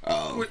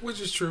 Which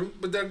is true,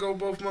 but that go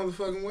both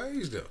motherfucking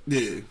ways, though.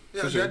 Yeah.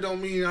 That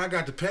don't mean I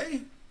got to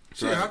pay.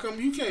 Shit, right. How come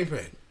you can't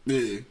pay?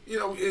 Yeah. You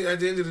know, at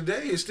the end of the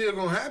day, it's still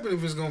gonna happen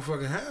if it's gonna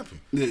fucking happen.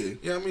 Yeah.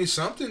 Yeah, I mean,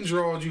 something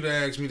drawed you to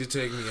ask me to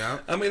take me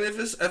out. I mean,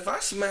 if I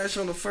smash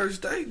on the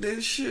first date,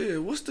 then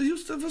shit, what's the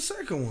use of a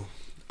second one?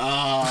 You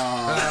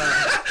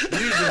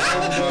just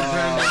opened up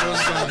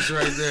Pandora's box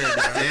right there,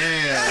 guys.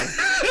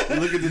 Damn.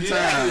 Look at the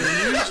time.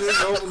 You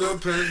just opened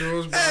up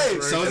Pandora's box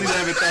right so it's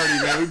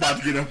 11:30, man. We about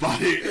to get up out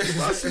here.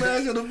 If I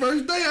smash on the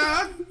first day,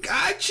 I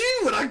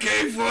achieved what I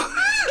came for.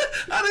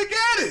 I done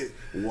got it.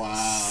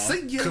 Wow.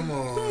 Come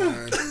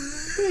on.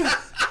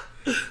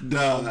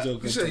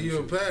 Dog. You say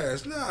you'll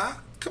pass. Nah,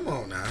 come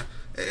on now.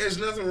 There's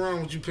nothing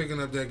wrong with you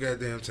picking up that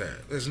goddamn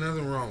tab. There's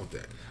nothing wrong with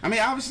that. I mean,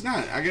 obviously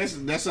not. I guess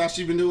that's how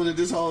she been doing it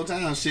this whole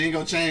time. She ain't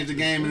gonna change the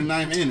game in the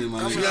ninth inning,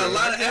 man. She got a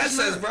lot of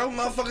assets, bro.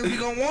 Motherfuckers, you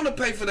gonna want to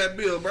pay for that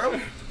bill, bro.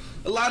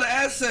 A lot of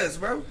assets,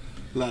 bro.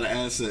 A lot of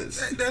assets.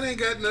 That ain't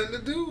got nothing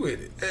to do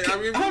with it. I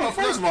mean, hold on.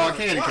 First of all,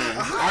 Candy Cane,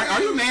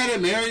 are you mad at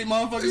married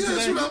motherfuckers today?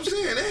 That's what I'm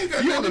saying. They ain't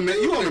got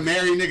you on a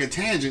married nigga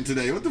tangent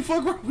today. What the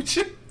fuck wrong with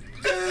you?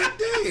 God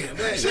damn.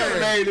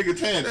 Married nigga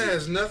tangent. That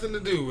has nothing to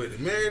do with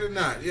it. Married or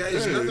not. Yeah,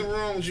 there's nothing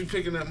wrong with you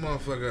picking that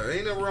motherfucker up.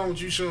 Ain't nothing wrong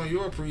with you showing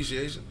your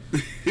appreciation.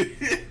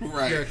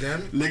 Right. God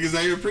damn it. Niggas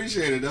ain't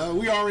appreciate it, though.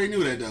 We already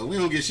knew that, though. We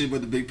don't get shit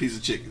but the big piece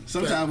of chicken.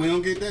 Sometimes we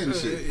don't get that and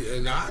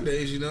shit.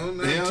 Nowadays, you know.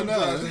 Hell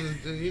no.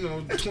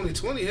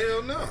 2020,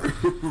 hell no.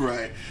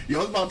 Right. Yo,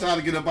 it's about time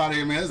to get up out of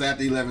here, man. It's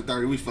after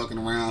 11:30. We fucking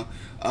around.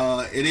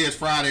 It is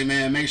Friday,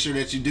 man. Make sure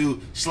that you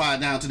do slide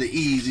down to the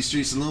Easy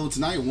Street Saloon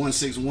tonight,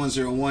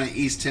 16101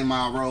 East 10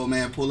 Mile Road,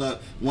 man. Pull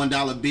up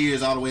 $1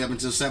 beers all the way up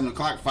until 7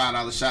 o'clock,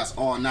 $5 shots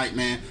all night,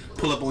 man.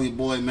 Pull up on your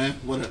boy, man.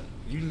 What up?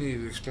 You need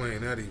to explain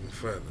that even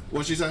further.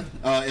 What she say?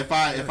 If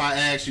I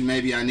ask you,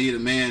 maybe I need a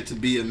man to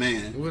be a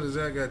man. What does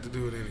that got to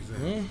do with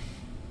anything?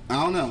 I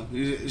don't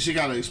know. She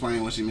got to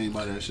explain what she mean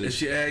by that shit. If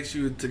she asks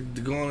you to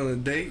go on a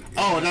date?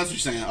 Oh, that's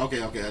what you're saying.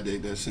 Okay, I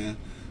dig that, saying.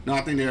 No,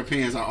 I think their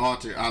opinions are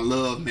altered. I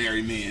love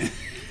married men.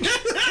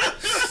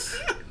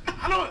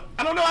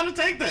 I don't know how to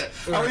take that.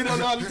 I really don't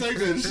know how to take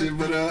that shit,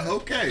 but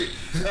okay.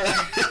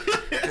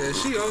 Yeah,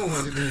 she own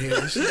one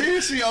today.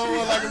 She own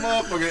one like a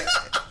motherfucker.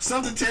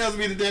 Something tells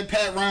me that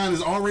Pat Ryan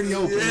is already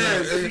open.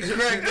 Yeah, she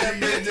cracked that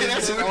bitch.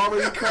 That shit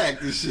already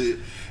cracked and shit.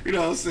 You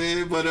know what I'm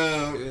saying? But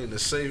it ain't the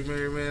safe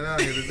married man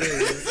out here today.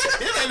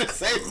 It ain't the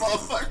safe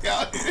motherfucker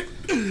out here.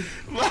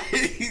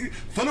 Like,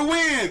 for the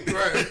win.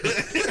 Right.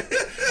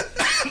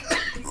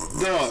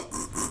 Dog.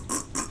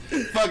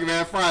 Fuck it,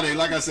 man. Friday,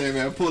 like I said,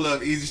 man, pull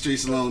up Easy Street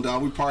Saloon,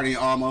 dog. We partying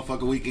all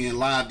motherfucking weekend.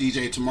 Live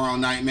DJ tomorrow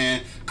night,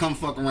 man. Come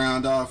fuck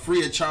around, dog.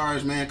 Free of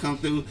charge, man. Come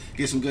through.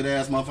 Get some good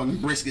ass motherfucking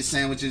brisket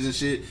sandwiches and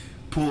shit.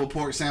 pulled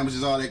pork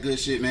sandwiches, all that good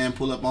shit, man.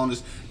 Pull up on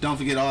us. Don't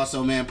forget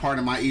also, man, Part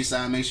of My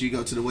Eastside. Make sure you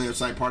go to the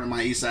website,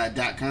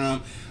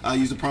 partofmyeastside.com.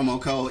 Use the promo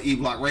code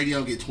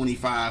eBlockRadio. Get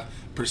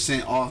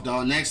 25% off,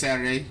 dog. Next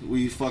Saturday,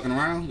 we fucking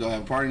around. Go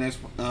have a party next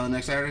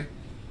Saturday.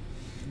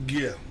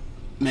 Yeah.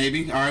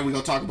 Maybe. All right, we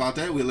gonna talk about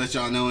that. We'll let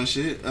y'all know and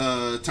shit.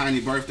 Tiny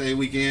birthday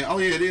weekend. Oh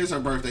yeah, it is her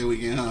birthday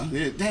weekend, huh?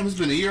 Yeah, damn, it's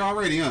been a year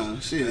already, huh?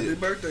 Shit. Happy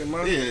birthday,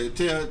 mom.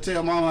 Yeah,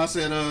 tell mama I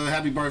said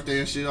happy birthday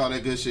and shit, all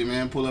that good shit,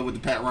 man. Pull up with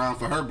the pat round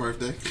for her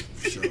birthday.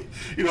 Sure.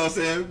 You know what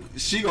I'm saying?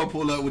 She gonna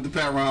pull up with the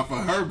pat round for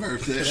her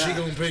birthday. She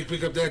gonna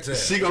pick up that tab.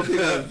 She gonna pick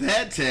up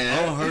that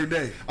tab On her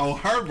day. On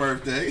her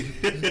birthday.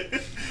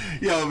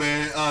 Yo,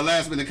 man.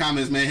 Last minute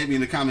comments, man. Hit me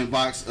in the comment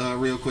box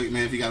real quick,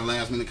 man. If you got a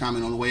last minute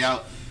comment on the way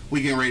out.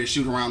 We getting ready to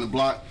shoot around the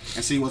block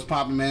and see what's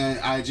popping, man.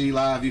 IG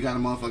Live, you got a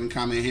motherfucking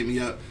comment, hit me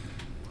up.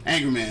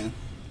 Angry Man,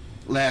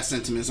 last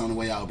sentiments on the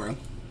way out, bro.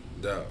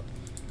 Dog,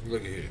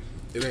 look at here.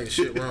 It ain't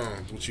shit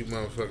wrong with you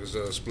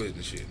motherfuckers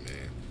splitting shit,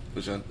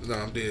 man. No,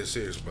 I'm dead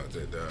serious about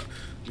that, dog.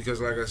 Because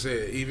like I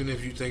said, even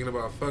if you thinking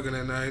about fucking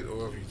at night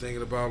or if you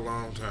thinking about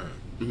long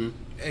term,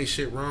 ain't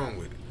shit wrong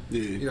with it.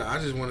 Yeah. You know, I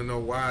just want to know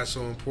why it's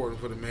so important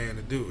for the man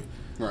to do it.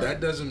 Right.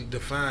 That doesn't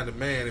define the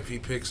man if he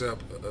picks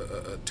up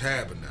a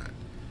tab or not.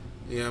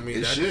 You know what I mean?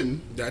 It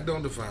shouldn't. That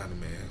don't define the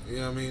man. You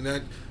know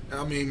what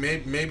I mean?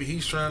 Maybe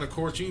he's trying to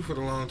court you for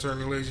the long-term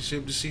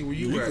relationship to see where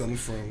you at. Coming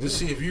from, to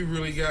see if you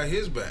really got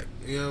his back.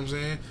 You know what I'm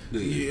saying?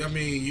 Yeah. I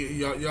mean,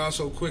 y'all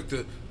so quick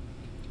to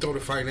throw the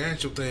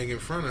financial thing in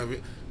front of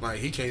it. Like,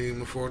 he can't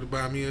even afford to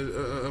buy me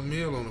a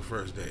meal on the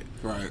first date.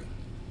 Right.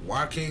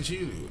 Why can't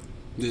you do it?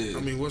 Yeah.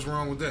 I mean, what's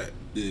wrong with that?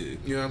 Yeah.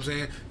 You know what I'm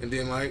saying? And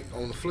then, like,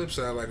 on the flip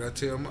side, like I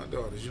tell my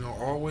daughters, you know,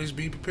 always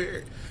be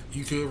prepared.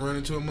 You could run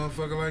into a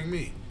motherfucker like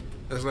me.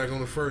 That's like on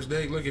the first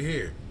date, look at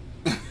here.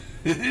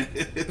 You know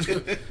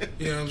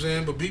what I'm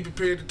saying? But be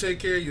prepared to take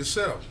care of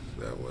yourself.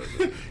 That was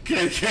it.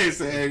 Can't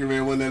say Angry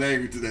Man wasn't that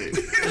angry today.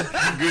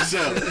 Good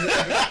show.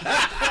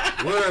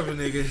 Whatever,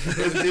 nigga.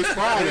 It's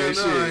Friday and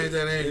no, shit. I ain't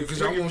that angry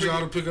because I want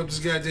y'all to pick up this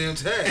goddamn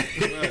tag.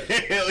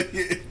 Hell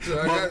yeah. So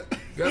I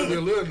gotta be a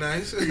little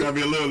nice. You gotta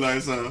be a little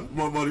nice, huh?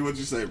 Money, what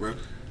you say, bro?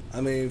 I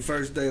mean,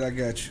 first date, I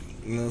got you.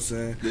 You know what I'm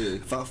saying? Yeah.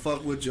 If I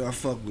fuck with you, I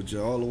fuck with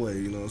you all the way.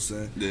 You know what I'm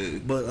saying? Yeah.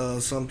 But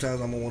sometimes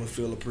I'm gonna want to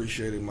feel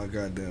appreciated my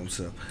goddamn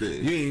self. Yeah. You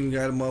ain't even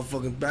got to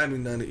motherfucking buy me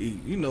nothing to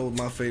eat. You know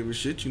my favorite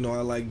shit. You know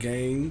I like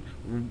game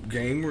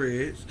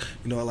reds.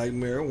 You know I like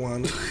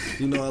marijuana.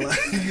 You know I like.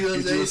 You know what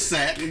I'm Get saying? you a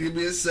sack. It could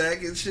be a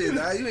sack and shit.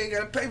 Nah, you ain't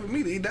got to pay for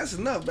me to eat. That's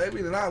enough,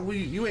 baby. Then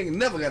you ain't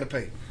never got to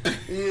pay.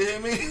 You hear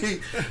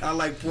me? I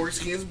like pork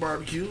skins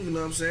barbecue. You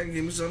know what I'm saying?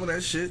 Give me some of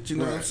that shit. You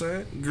know what I'm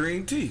saying?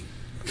 Green tea.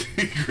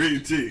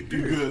 Green tea. You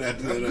good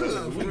after that?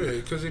 No, for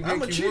real, because it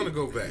make you want to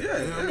go back.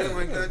 Yeah, you know what I mean?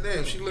 Like,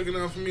 goddamn, she looking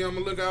out for me, I'm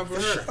going to look out for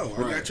her. Sure.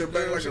 I Right. got your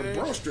back You know like what a I'm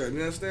bro saying? strap. You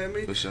understand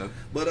me? For sure.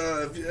 But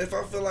if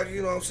I feel like,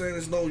 you know what I'm saying,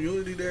 there's no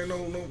unity there, no,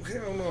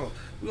 hell no.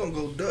 We gonna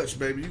go Dutch,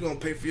 baby. You gonna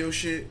pay for your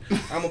shit.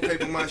 I'm gonna pay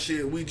for my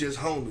shit. We just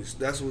homies.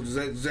 That's what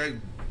exact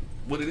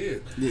what it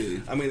is. Yeah.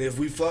 I mean, if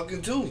we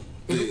fucking too,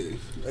 Yeah.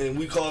 and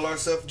we call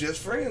ourselves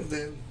just friends,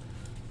 then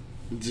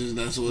Just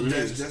that's what it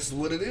is. that's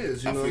what it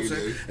is. You I know what I'm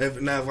figured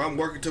saying? If I'm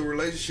working to a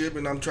relationship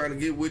and I'm trying to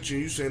get with you,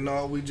 and you say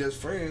no, we just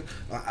friends.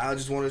 I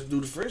just want us to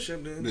do the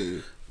friendship. Then Yeah.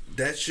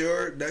 that's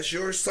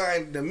your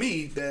sign to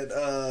me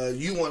that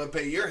you want to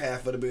pay your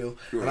half of the bill,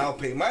 Right. and I'll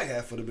pay my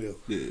half of the bill.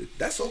 Yeah.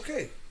 That's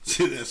okay.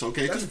 That's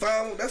okay. That's too.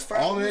 fine. That's fine.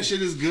 All with that me.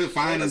 shit is good,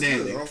 fine and That's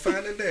dandy. good. I'm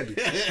fine and dandy.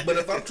 But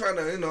if I'm trying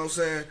to, you know what I'm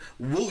saying,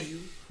 woo you,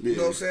 you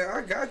know what I'm saying,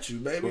 I got you,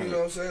 baby. Right. You know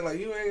what I'm saying? Like,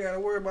 you ain't got to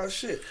worry about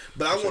shit.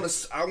 But I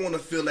want to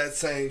feel that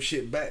same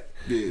shit back.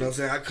 Yeah. You know what I'm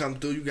saying? I come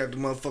through, you got the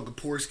motherfucking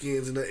pork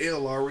skins and the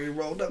L already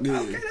rolled up. Yeah.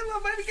 Okay, that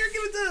motherfucker, girl,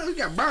 give it to us. You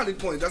got brownie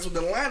points. That's what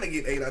the line to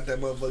get ate out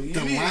that motherfucker. You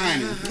The mean?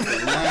 lining.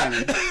 The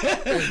lining.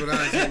 Hey, but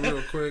I'll tell you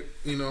real quick,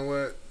 you know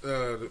what?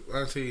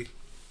 I'll tell you,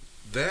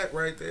 that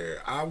right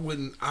there,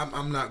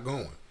 I'm not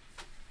going.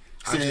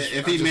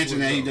 If he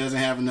mentioned that he doesn't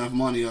have enough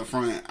money up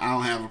front, I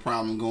don't have a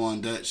problem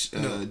going Dutch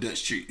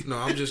treat. No,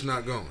 I'm just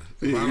not going.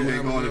 Yeah, you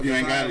ain't going if you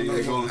ain't got it, you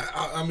ain't going.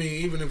 I mean,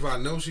 even if I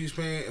know she's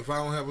paying, if I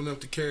don't have enough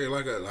to carry,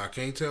 I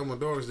can't tell my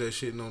daughters that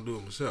shit and don't do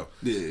it myself.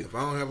 Yeah. If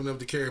I don't have enough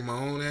to carry my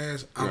own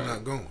ass, I'm Right.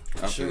 not going.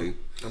 I feel you.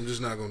 I'm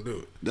just not gonna do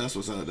it. That's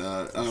what's up,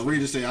 dog.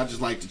 Rita said, I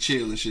just like to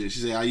chill and shit. She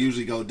said, I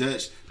usually go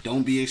Dutch.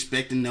 Don't be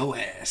expecting no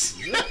ass.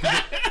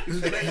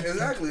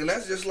 Exactly, and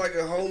that's just like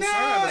a whole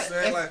sign of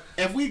saying, like,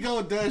 if we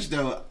go Dutch,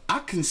 though, I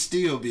can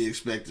still be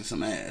expecting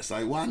some ass.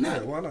 Like, why not?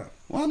 yeah, why not?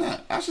 Why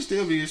not? I should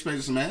still be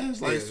expecting some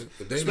ass. Like,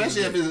 Yeah, they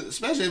especially need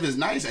if it's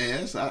nice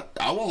ass.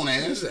 I want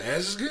ass. This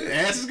ass is good.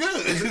 Ass is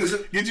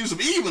good. Get you some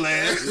evil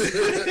ass.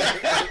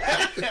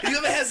 You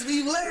ever had some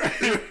evil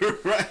ass?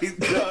 Right,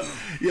 dog.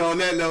 Yo, on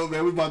that note,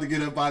 man, we about to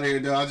get up out of here,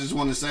 though. I just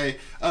want to say,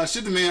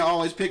 should the man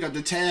always pick up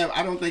the tab?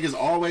 I don't think it's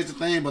always the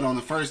thing, but on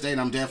the first date,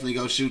 I'm definitely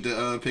gonna shoot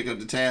to pick up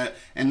the tab.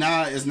 And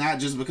now it's not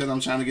just because I'm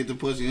trying to get the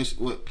pussy. And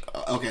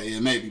okay, yeah,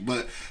 maybe,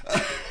 but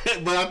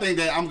but I think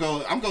that I'm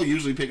gonna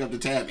usually pick up the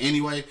tab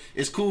anyway.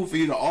 It's cool for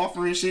you to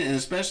offer and shit, and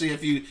especially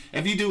if you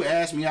do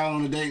ask me out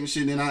on a date and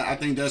shit, then I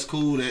think that's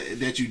cool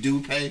that you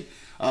do pay.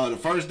 The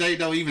first date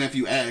though, even if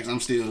you ask, I'm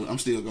still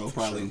gonna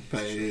probably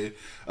pay it.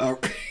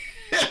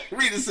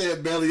 Rita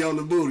said belly on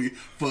the booty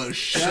for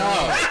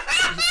sure.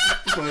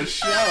 For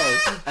sure.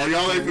 Oh,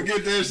 y'all ain't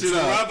forget that shit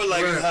up. Drop it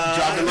like it's hot.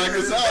 Drop it like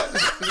it's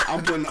hot.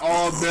 I'm putting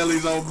all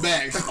bellies on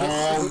backs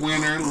all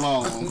winter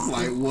long.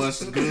 Like,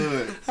 what's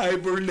good?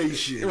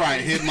 Hibernation. Right,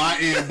 hit my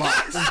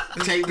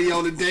inbox. Take me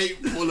on a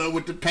date, pull up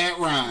with the Pat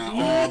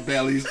Ryan. All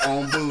bellies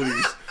on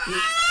booties.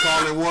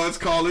 Call it once,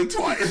 call it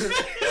twice.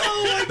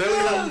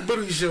 Belly on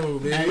booty show,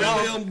 man. Hey,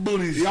 y'all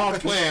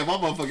playing. My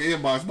motherfucking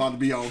inbox about to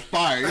be on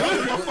fire.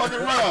 Y'all gonna fucking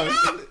run.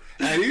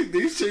 Hey,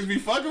 these chicks be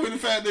fucking with the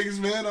fat niggas,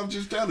 man. I'm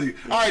just telling you.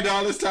 All right,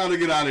 dog, it's time to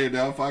get out of here,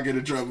 dog, if I get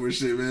in trouble with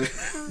shit, man.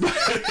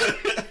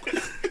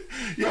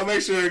 Y'all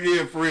make sure,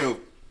 again, for real,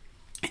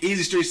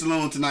 Easy Street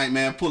Saloon tonight,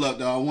 man. Pull up,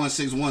 dog.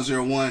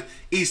 16101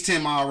 East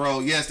 10 Mile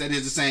Road. Yes, that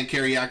is the same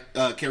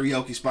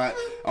karaoke spot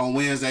on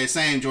Wednesday.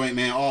 Same joint,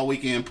 man. All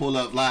weekend. Pull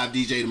up, live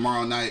DJ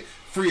tomorrow night.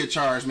 Free of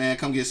charge, man.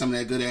 Come get some of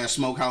that good ass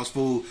smokehouse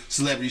food.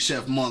 Celebrity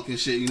Chef Monk and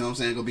shit. You know what I'm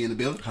saying? Gonna be in the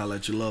building. Holla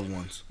at your loved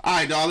ones. All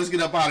right, dog. Let's get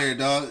up out of here,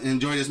 dog.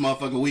 Enjoy this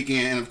motherfucking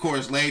weekend. And of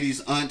course,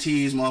 ladies,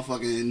 aunties,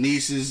 motherfucking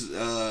nieces,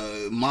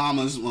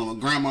 mamas,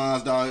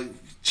 grandmas, dog.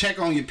 Check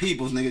on your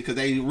peoples, nigga, because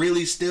they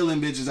really stealing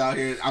bitches out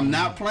here. I'm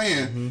not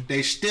playing.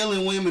 They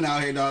stealing women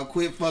out here, dog.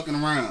 Quit fucking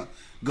around.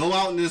 Go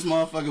out in this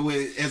motherfucker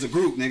with as a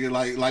group, nigga,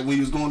 like when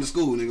you was going to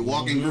school, nigga.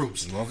 Walk in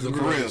groups. For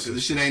real, because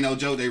this shit ain't no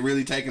joke. They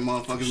really taking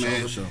motherfuckers,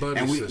 man. Sure.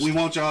 And we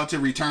want y'all to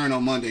return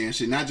on Monday and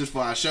shit. Not just for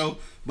our show,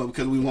 but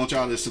because we want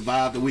y'all to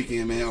survive the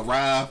weekend, man.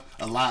 Arrive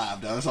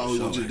alive, dog. That's all we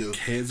want you to do.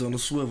 Heads on the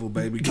swivel,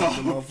 baby. Keep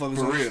the motherfuckers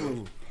For on real. the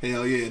swivel.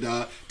 Hell yeah,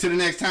 dog. Till the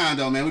next time,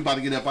 though, man. We about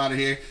to get up out of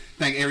here.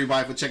 Thank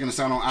everybody for checking us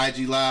out on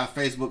IG Live,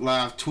 Facebook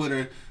Live,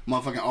 Twitter,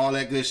 motherfucking all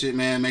that good shit,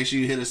 man. Make sure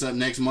you hit us up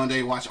next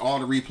Monday. Watch all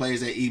the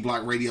replays at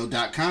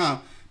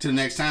eblockradio.com. Till the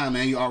next time,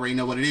 man. You already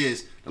know what it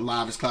is. The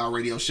Livest Cloud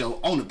Radio Show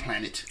on the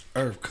planet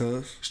Earth,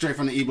 cuz. Straight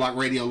from the E-Block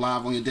Radio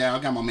live on your dial. I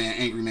got my man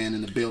Angry Man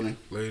in the building.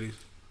 Ladies,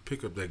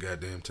 pick up that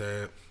goddamn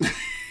tab.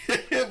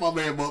 My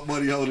man Buck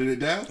Buddy holding it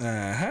down.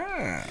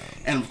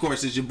 And of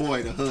course, it's your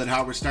boy, the Hood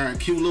Howard Stern,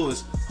 Q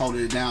Lewis,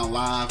 holding it down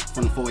live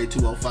from the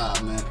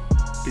 48205, man.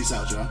 Peace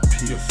out, y'all.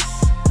 Peace.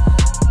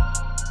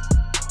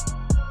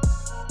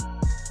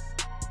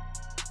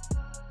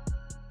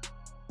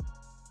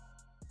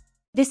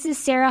 This is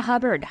Sarah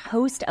Hubbard,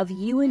 host of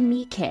You and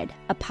Me Kid,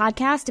 a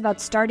podcast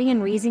about starting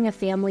and raising a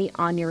family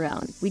on your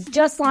own. We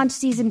just launched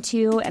season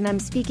 2, and I'm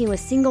speaking with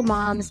single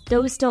moms,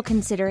 those still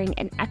considering,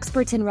 and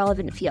experts in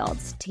relevant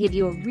fields to give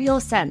you a real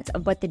sense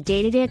of what the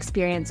day-to-day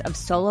experience of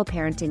solo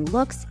parenting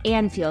looks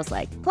and feels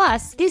like.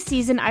 Plus, this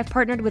season, I've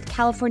partnered with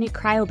California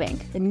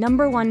Cryobank, the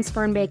 #1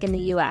 sperm bank in the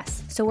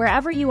U.S. So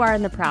wherever you are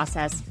in the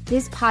process,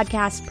 this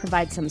podcast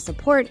provides some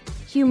support,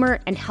 humor,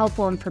 and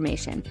helpful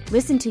information.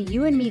 Listen to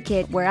You and Me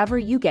Kid wherever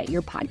you get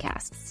your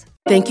podcasts.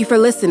 Thank you for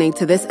listening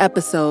to this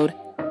episode.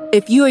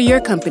 If you or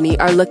your company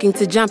are looking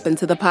to jump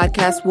into the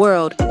podcast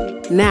world,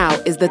 now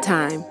is the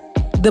time.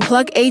 The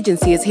Plug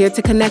Agency is here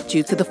to connect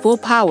you to the full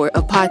power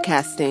of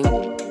podcasting.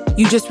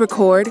 You just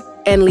record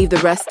and leave the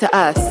rest to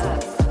us.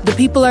 The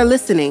people are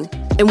listening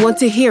and want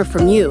to hear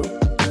from you.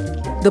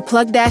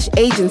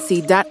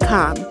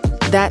 theplug-agency.com.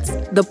 That's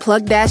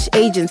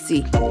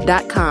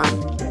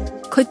theplug-agency.com.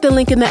 Click the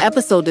link in the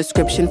episode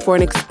description for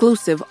an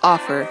exclusive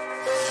offer.